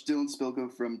 Coach. Dylan Spilko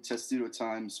from Testudo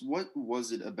Times. What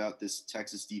was it about this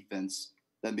Texas defense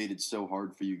that made it so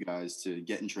hard for you guys to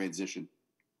get in transition?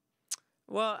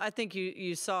 Well, I think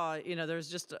you saw, there's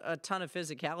just a ton of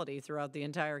physicality throughout the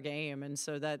entire game, and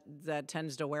so that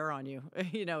tends to wear on you,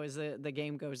 as the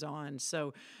game goes on.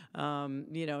 So,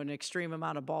 an extreme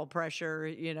amount of ball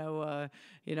pressure,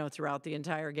 throughout the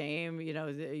entire game.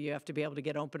 You have to be able to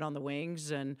get open on the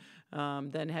wings, and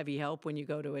then heavy help when you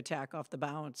go to attack off the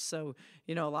bounce. So,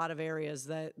 a lot of areas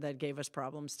that gave us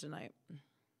problems tonight.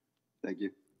 Thank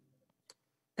you.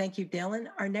 Thank you, Dylan.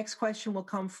 Our next question will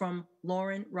come from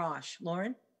Lauren Roche.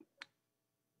 Lauren?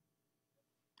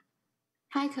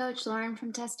 Hi, Coach. Lauren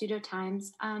from Testudo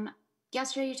Times.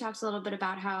 Yesterday, you talked a little bit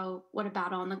about what a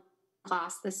battle on the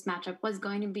glass this matchup was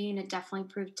going to be, and it definitely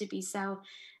proved to be so.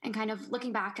 And kind of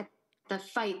looking back at the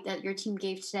fight that your team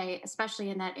gave today, especially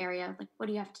in that area, what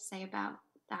do you have to say about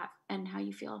that and how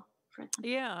you feel?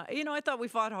 Yeah, I thought we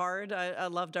fought hard. I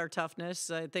loved our toughness.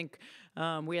 I think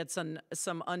we had some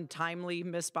untimely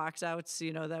missed box outs,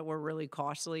 that were really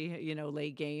costly,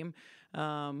 late game.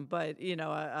 But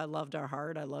I loved our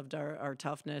heart. I loved our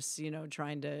toughness,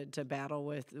 trying to battle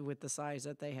with the size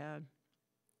that they had.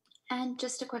 And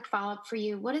just a quick follow-up for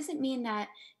you. What does it mean that,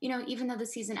 even though the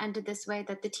season ended this way,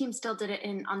 that the team still did it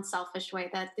in an unselfish way,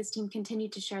 that this team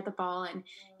continued to share the ball and,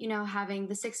 having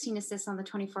the 16 assists on the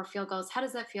 24 field goals? How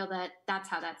does that feel that that's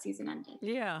how that season ended?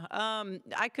 Yeah,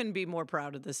 I couldn't be more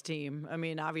proud of this team. I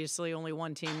mean, obviously only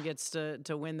one team gets to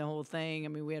win the whole thing. I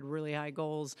mean, we had really high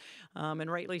goals, and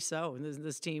rightly so.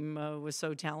 This team was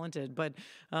so talented. But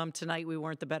tonight we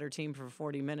weren't the better team for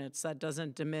 40 minutes. That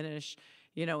doesn't diminish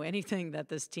anything that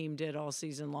this team did all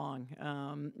season long.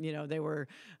 They were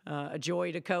a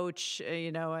joy to coach.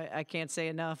 I can't say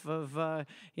enough of,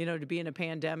 to be in a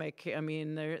pandemic. I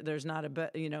mean, there's not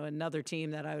another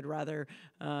team that I would rather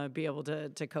be able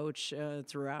to coach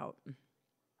throughout.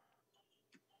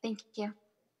 Thank you.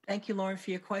 Thank you, Lauren,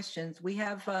 for your questions. We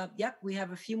have, we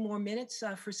have a few more minutes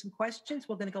for some questions.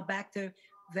 We're going to go back to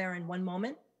Varen. One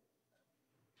moment.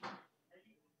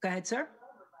 Go ahead, sir.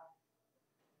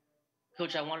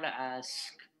 Coach, I wanted to ask,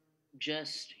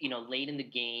 just, late in the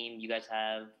game, you guys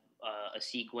have a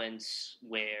sequence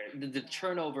where the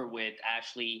turnover with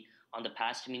Ashley on the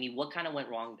pass to Mimi, what kind of went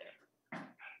wrong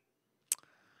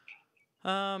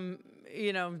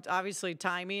there? Obviously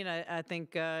timing. I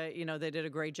think, they did a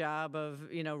great job of,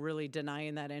 really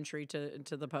denying that entry to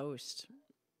the post.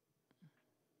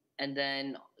 And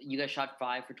then you guys shot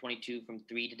 5 for 22 from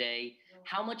 3 today.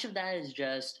 How much of that is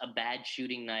just a bad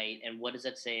shooting night, and what does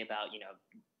that say about,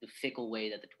 the fickle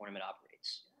way that the tournament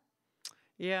operates?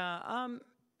 Yeah,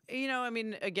 I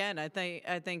mean, again, I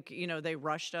think they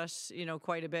rushed us,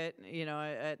 quite a bit.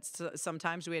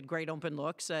 Sometimes we had great open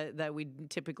looks that we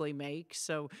typically make.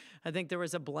 So I think there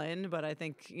was a blend, but I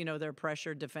think, their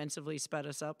pressure defensively sped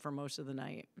us up for most of the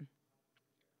night.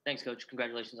 Thanks, Coach.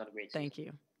 Congratulations on a great season. Thank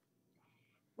you.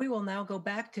 We will now go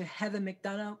back to Heather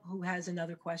McDonough, who has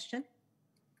another question.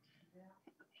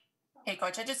 Hey,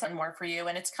 Coach, I just have more for you,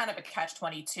 and it's kind of a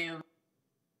catch-22.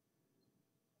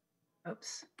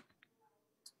 Oops.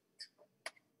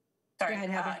 Sorry, Go ahead,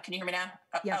 Heather. Can you hear me now?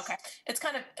 Yes. Okay. It's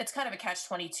kind of a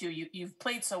catch-22. You've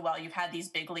played so well. You've had these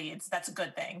big leads. That's a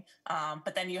good thing.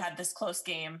 But then you had this close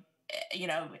game,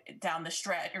 down the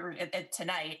stretch or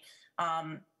tonight.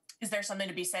 Is there something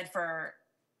to be said for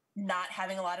not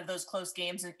having a lot of those close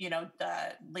games,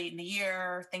 late in the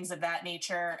year, things of that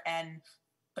nature, and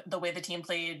the way the team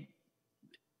played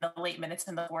the late minutes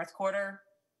in the fourth quarter?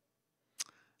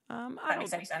 That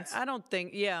makes any sense? I don't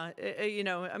think,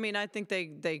 I mean, I think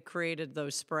they created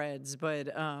those spreads, but,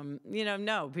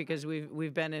 no, because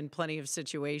we've been in plenty of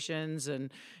situations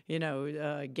and,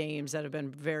 games that have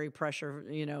been very pressure,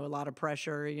 a lot of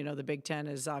pressure. The Big Ten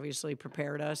has obviously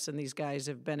prepared us, and these guys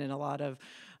have been in a lot of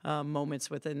moments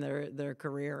within their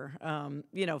career.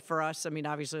 For us, I mean,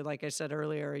 obviously, like I said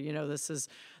earlier, this is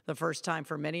the first time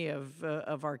for many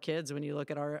of our kids, when you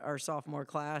look at our sophomore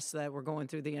class, that we're going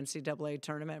through the NCAA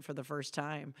tournament for the first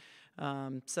time.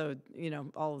 So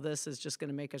all of this is just going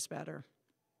to make us better.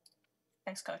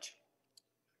 Thanks, Coach.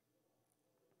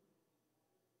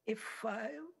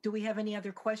 Do we have any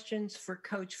other questions for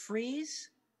Coach Freeze?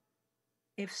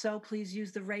 If so, please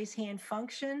use the raise hand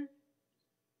function.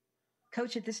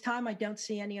 Coach, at this time, I don't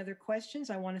see any other questions.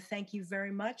 I want to thank you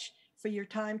very much for your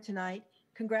time tonight.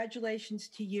 Congratulations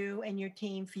to you and your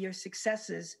team for your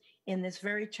successes in this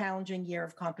very challenging year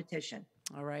of competition.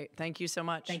 All right. Thank you so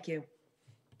much. Thank you.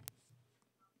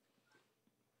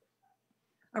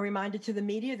 A reminder to the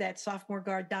media that sophomore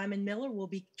guard Diamond Miller will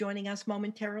be joining us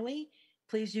momentarily.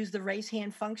 Please use the raise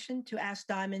hand function to ask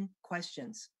Diamond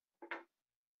questions.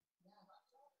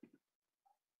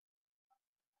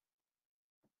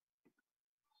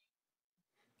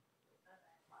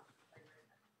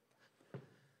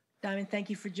 Diamond, thank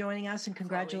you for joining us and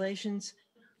congratulations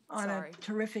on a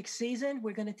terrific season.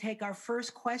 We're going to take our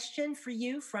first question for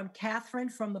you from Catherine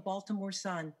from the Baltimore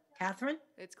Sun. Catherine?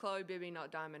 It's Chloe Bibby,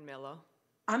 not Diamond Miller.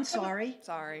 I'm sorry.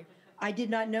 Sorry. I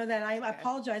did not know that. I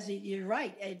apologize. You're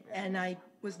right. And I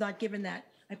was not given that.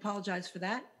 I apologize for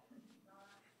that.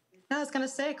 No, I was going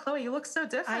to say, Chloe, you look so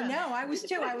different. I know. I was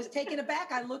too. I was taken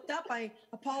aback. I looked up. I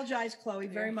apologize, Chloe,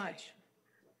 very much.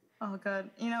 Oh,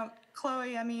 good.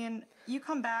 Chloe, I mean, you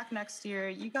come back next year.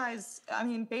 You guys, I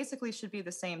mean, basically should be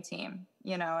the same team.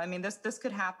 I mean, this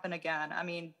could happen again. I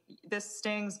mean, this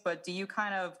stings, but do you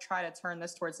kind of try to turn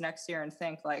this towards next year and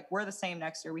think, like, we're the same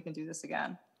next year, we can do this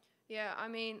again? Yeah, I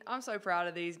mean, I'm so proud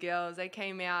of these girls. They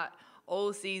came out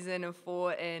all season and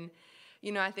fought, and,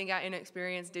 I think our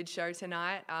inexperience did show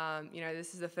tonight.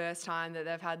 This is the first time that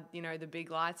they've had, the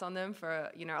big lights on them for,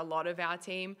 a lot of our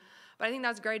team. But I think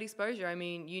that's great exposure. I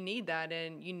mean, you need that,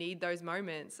 and you need those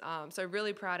moments. So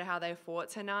really proud of how they fought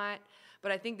tonight.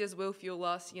 But I think this will fuel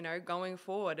us, going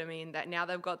forward. I mean, that now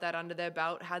they've got that under their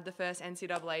belt, had the first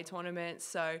NCAA tournament,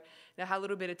 so they had a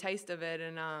little bit of taste of it,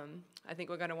 and I think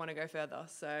we're going to want to go further.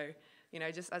 So,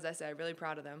 just as I said, really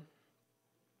proud of them.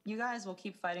 You guys will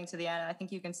keep fighting to the end. I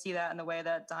think you can see that in the way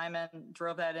that Diamond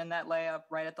drove that layup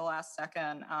right at the last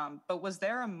second. But was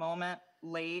there a moment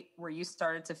late where you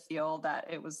started to feel that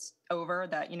it was over,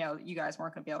 that, you guys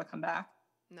weren't going to be able to come back?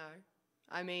 No.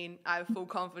 I mean, I have full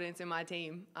confidence in my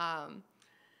team.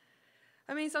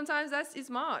 I mean, sometimes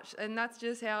it's March, and that's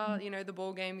just how, the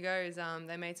ball game goes.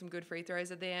 They made some good free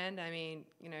throws at the end. I mean,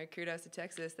 kudos to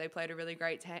Texas. They played a really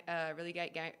great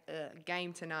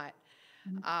game tonight.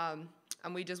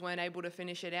 And we just weren't able to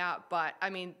finish it out. But, I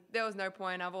mean, there was no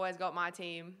point. I've always got my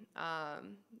team.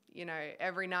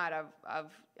 Every night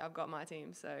I've got my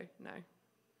team, so no.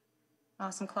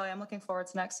 Awesome, Chloe. I'm looking forward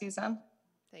to next season.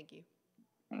 Thank you.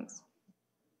 Thanks.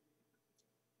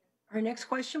 Our next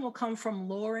question will come from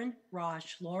Lauren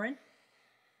Roche. Lauren?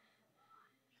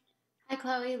 Hi,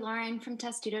 Chloe. Lauren from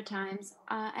Testudo Times.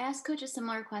 I asked Coach a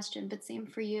similar question, but same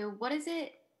for you. What does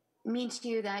it mean to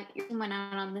you that you went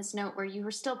out on this note where you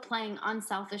were still playing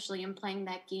unselfishly and playing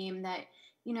that game, that,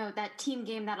 that team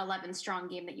game, that 11-strong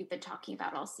game that you've been talking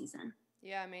about all season?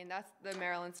 Yeah, I mean, that's the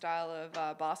Maryland style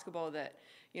of basketball that,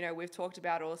 we've talked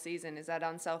about all season, is that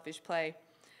unselfish play.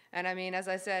 And, I mean, as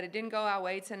I said, it didn't go our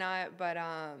way tonight, but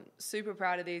super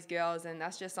proud of these girls, and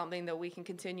that's just something that we can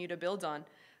continue to build on.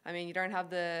 I mean, you don't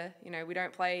have we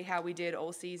don't play how we did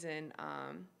all season.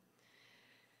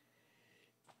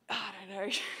 I don't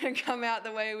know, come out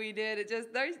the way we did. It just,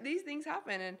 these things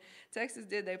happen, and Texas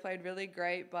did. They played really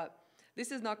great, but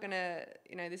this is not gonna,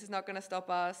 this is not gonna stop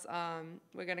us.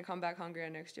 We're gonna come back hungrier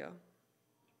next year.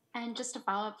 And just to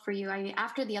follow up for you,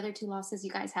 after the other two losses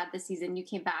you guys had this season, you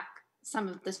came back some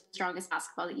of the strongest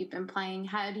basketball that you've been playing.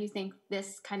 How do you think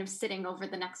this kind of sitting over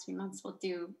the next few months will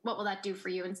do? What will that do for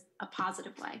you in a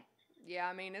positive way? Yeah,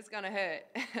 I mean, it's gonna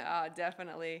hurt,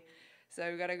 definitely. So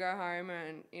we've got to go home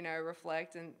and,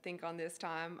 reflect and think on this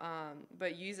time,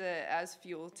 but use it as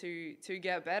fuel to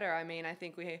get better. I mean, I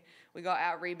think we got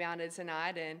out-rebounded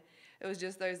tonight, and it was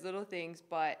just those little things.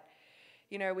 But,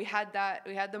 we had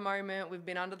the moment. We've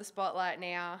been under the spotlight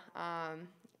now.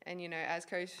 And, as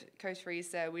Coach Freeze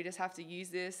said, we just have to use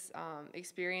this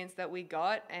experience that we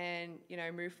got and,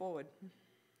 move forward.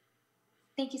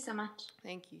 Thank you so much.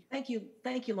 Thank you. Thank you.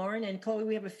 Thank you, Lauren. And Chloe,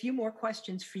 we have a few more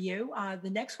questions for you. The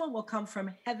next one will come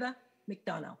from Heather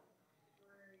McDonough.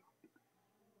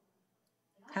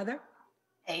 Heather?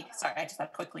 Hey, sorry, I just had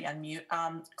to quickly unmute.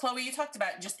 Chloe, you talked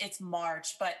about just it's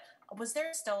March, but Was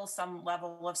there still some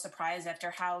level of surprise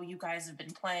after how you guys have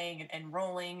been playing and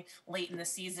rolling late in the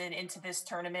season into this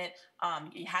tournament?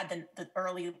 You had the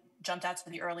early jumped out to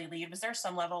the early lead. Was there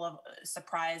some level of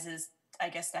surprises, I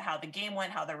guess, to how the game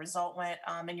went, how the result went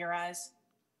in your eyes?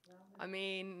 I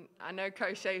mean, I know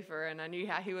Coach Schaefer, and I knew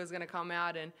how he was going to come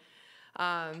out,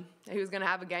 and he was going to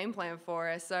have a game plan for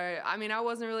us. So, I mean, I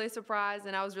wasn't really surprised,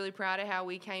 and I was really proud of how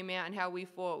we came out and how we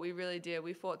fought. We really did.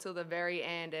 We fought till the very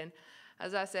end, and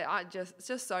as I said, I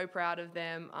just so proud of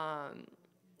them,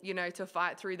 you know, to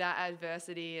fight through that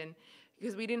adversity, and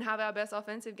because we didn't have our best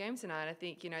offensive game tonight. I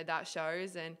think, you know, that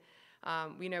shows, and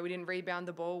you know, we didn't rebound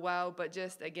the ball well, but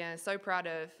just, again, so proud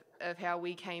of how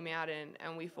we came out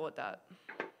and we fought that.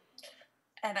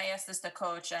 And I asked this to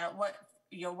Coach,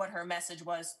 what her message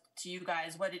was to you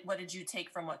guys. What did you take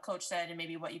from what Coach said, and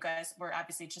maybe what you guys were,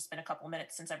 obviously it's just been a couple of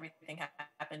minutes since everything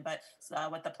happened, but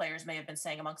what the players may have been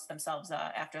saying amongst themselves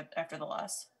after the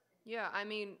loss? Yeah, I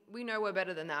mean, we know we're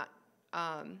better than that,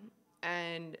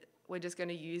 and we're just going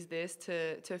to use this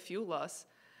to fuel us.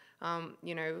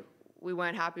 You know, we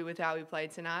weren't happy with how we played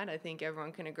tonight. I think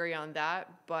everyone can agree on that,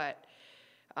 but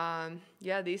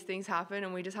yeah, these things happen,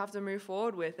 and we just have to move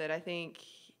forward with it. I think,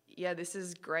 yeah, this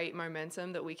is great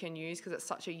momentum that we can use because it's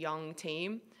such a young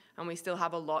team, and we still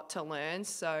have a lot to learn.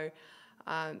 So,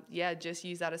 yeah, just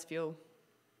use that as fuel.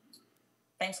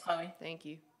 Thanks, Chloe. Thank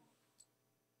you.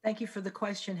 Thank you for the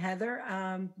question,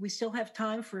 Heather. We still have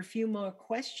time for a few more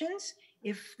questions,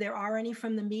 if there are any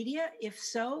from the media. If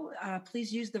so,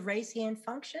 please use the raise hand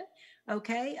function.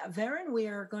 Okay, Varen, we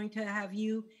are going to have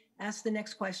you ask the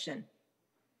next question.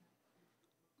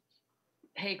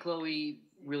 Hey, Chloe,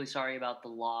 really sorry about the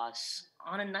loss.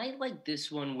 On a night like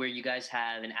this one where you guys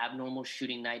have an abnormal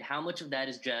shooting night, how much of that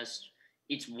is just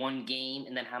it's one game,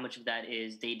 and then how much of that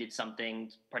is they did something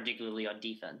particularly on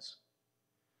defense?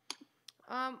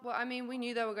 Well, I mean, we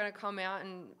knew they were going to come out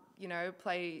and, you know,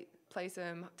 play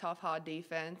some tough, hard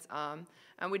defense. And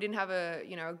we didn't have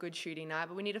a good shooting night,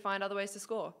 but we need to find other ways to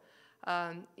score.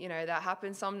 You know, that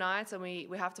happens some nights, and we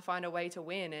have to find a way to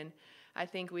win. And I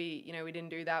think we didn't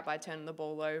do that by turning the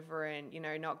ball over and, you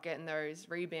know, not getting those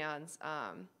rebounds.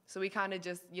 So we kind of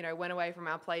just, you know, went away from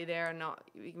our play there, and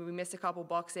we missed a couple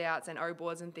box outs and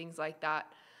O-boards and things like that.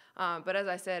 But as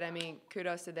I said, I mean,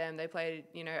 kudos to them. They played,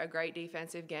 you know, a great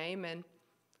defensive game, and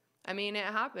I mean, it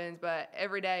happens, but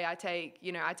every day I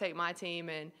take my team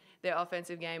and their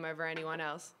offensive game over anyone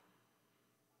else.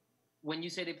 When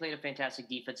you say they played a fantastic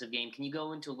defensive game, can you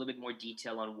go into a little bit more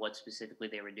detail on what specifically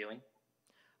they were doing?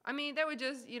 I mean, they were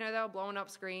just, you know, they were blowing up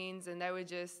screens, and they were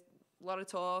just a lot of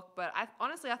talk. But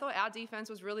honestly, I thought our defense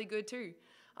was really good too.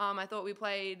 I thought we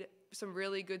played some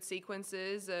really good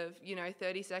sequences of, you know,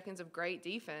 30 seconds of great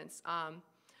defense.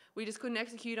 We just couldn't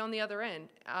execute on the other end.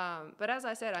 But as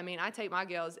I said, I mean, I take my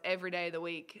girls every day of the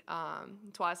week,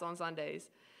 twice on Sundays.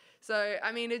 So,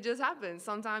 I mean, it just happens.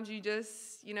 Sometimes you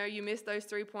just, you know, you miss those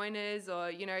three-pointers or,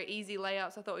 you know, easy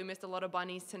layups. I thought we missed a lot of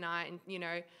bunnies tonight and, you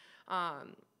know,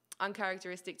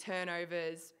 uncharacteristic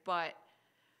turnovers. But,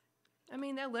 I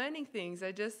mean, they're learning things.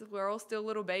 We're all still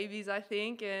little babies, I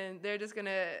think, and we're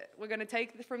going to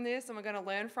take from this and we're going to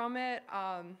learn from it.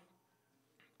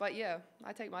 But, yeah,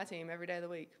 I take my team every day of the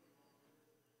week.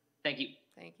 Thank you.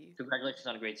 Thank you. Congratulations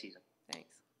on a great season.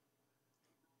 Thanks.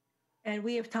 And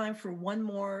we have time for one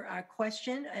more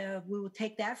question. We will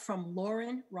take that from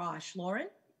Lauren Rosh. Lauren?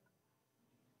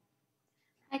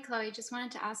 Hi, Chloe. Just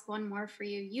wanted to ask one more for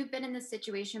you. You've been in this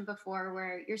situation before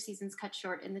where your season's cut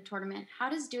short in the tournament. How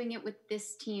does doing it with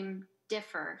this team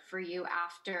differ for you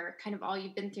after kind of all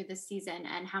you've been through this season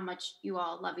and how much you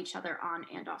all love each other on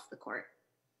and off the court?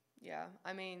 Yeah,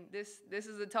 I mean, this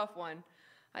is a tough one.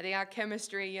 I think our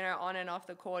chemistry, you know, on and off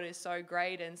the court is so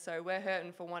great, and so we're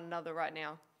hurting for one another right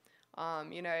now.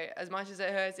 You know, as much as it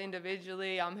hurts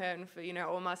individually, I'm hurting for, you know,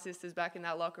 all my sisters back in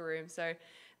that locker room. So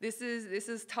this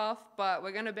is tough, but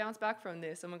we're going to bounce back from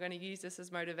this, and we're going to use this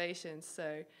as motivation.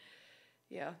 So,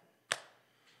 yeah.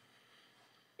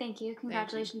 Thank you.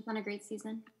 Congratulations on a great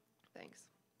season. Thanks.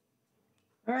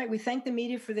 All right, we thank the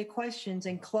media for their questions.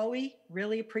 And Chloe,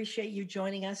 really appreciate you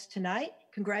joining us tonight.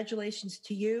 Congratulations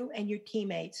to you and your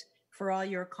teammates for all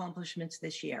your accomplishments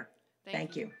this year.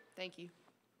 Thank you. Thank you.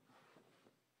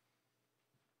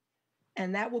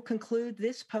 And that will conclude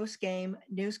this post-game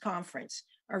news conference.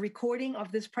 A recording of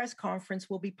this press conference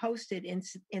will be posted in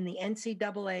the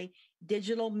NCAA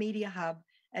Digital Media Hub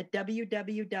at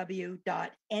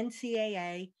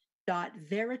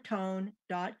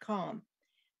www.ncaa.veritone.com.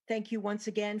 Thank you once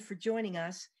again for joining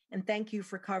us, and thank you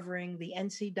for covering the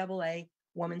NCAA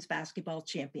Women's Basketball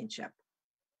Championship.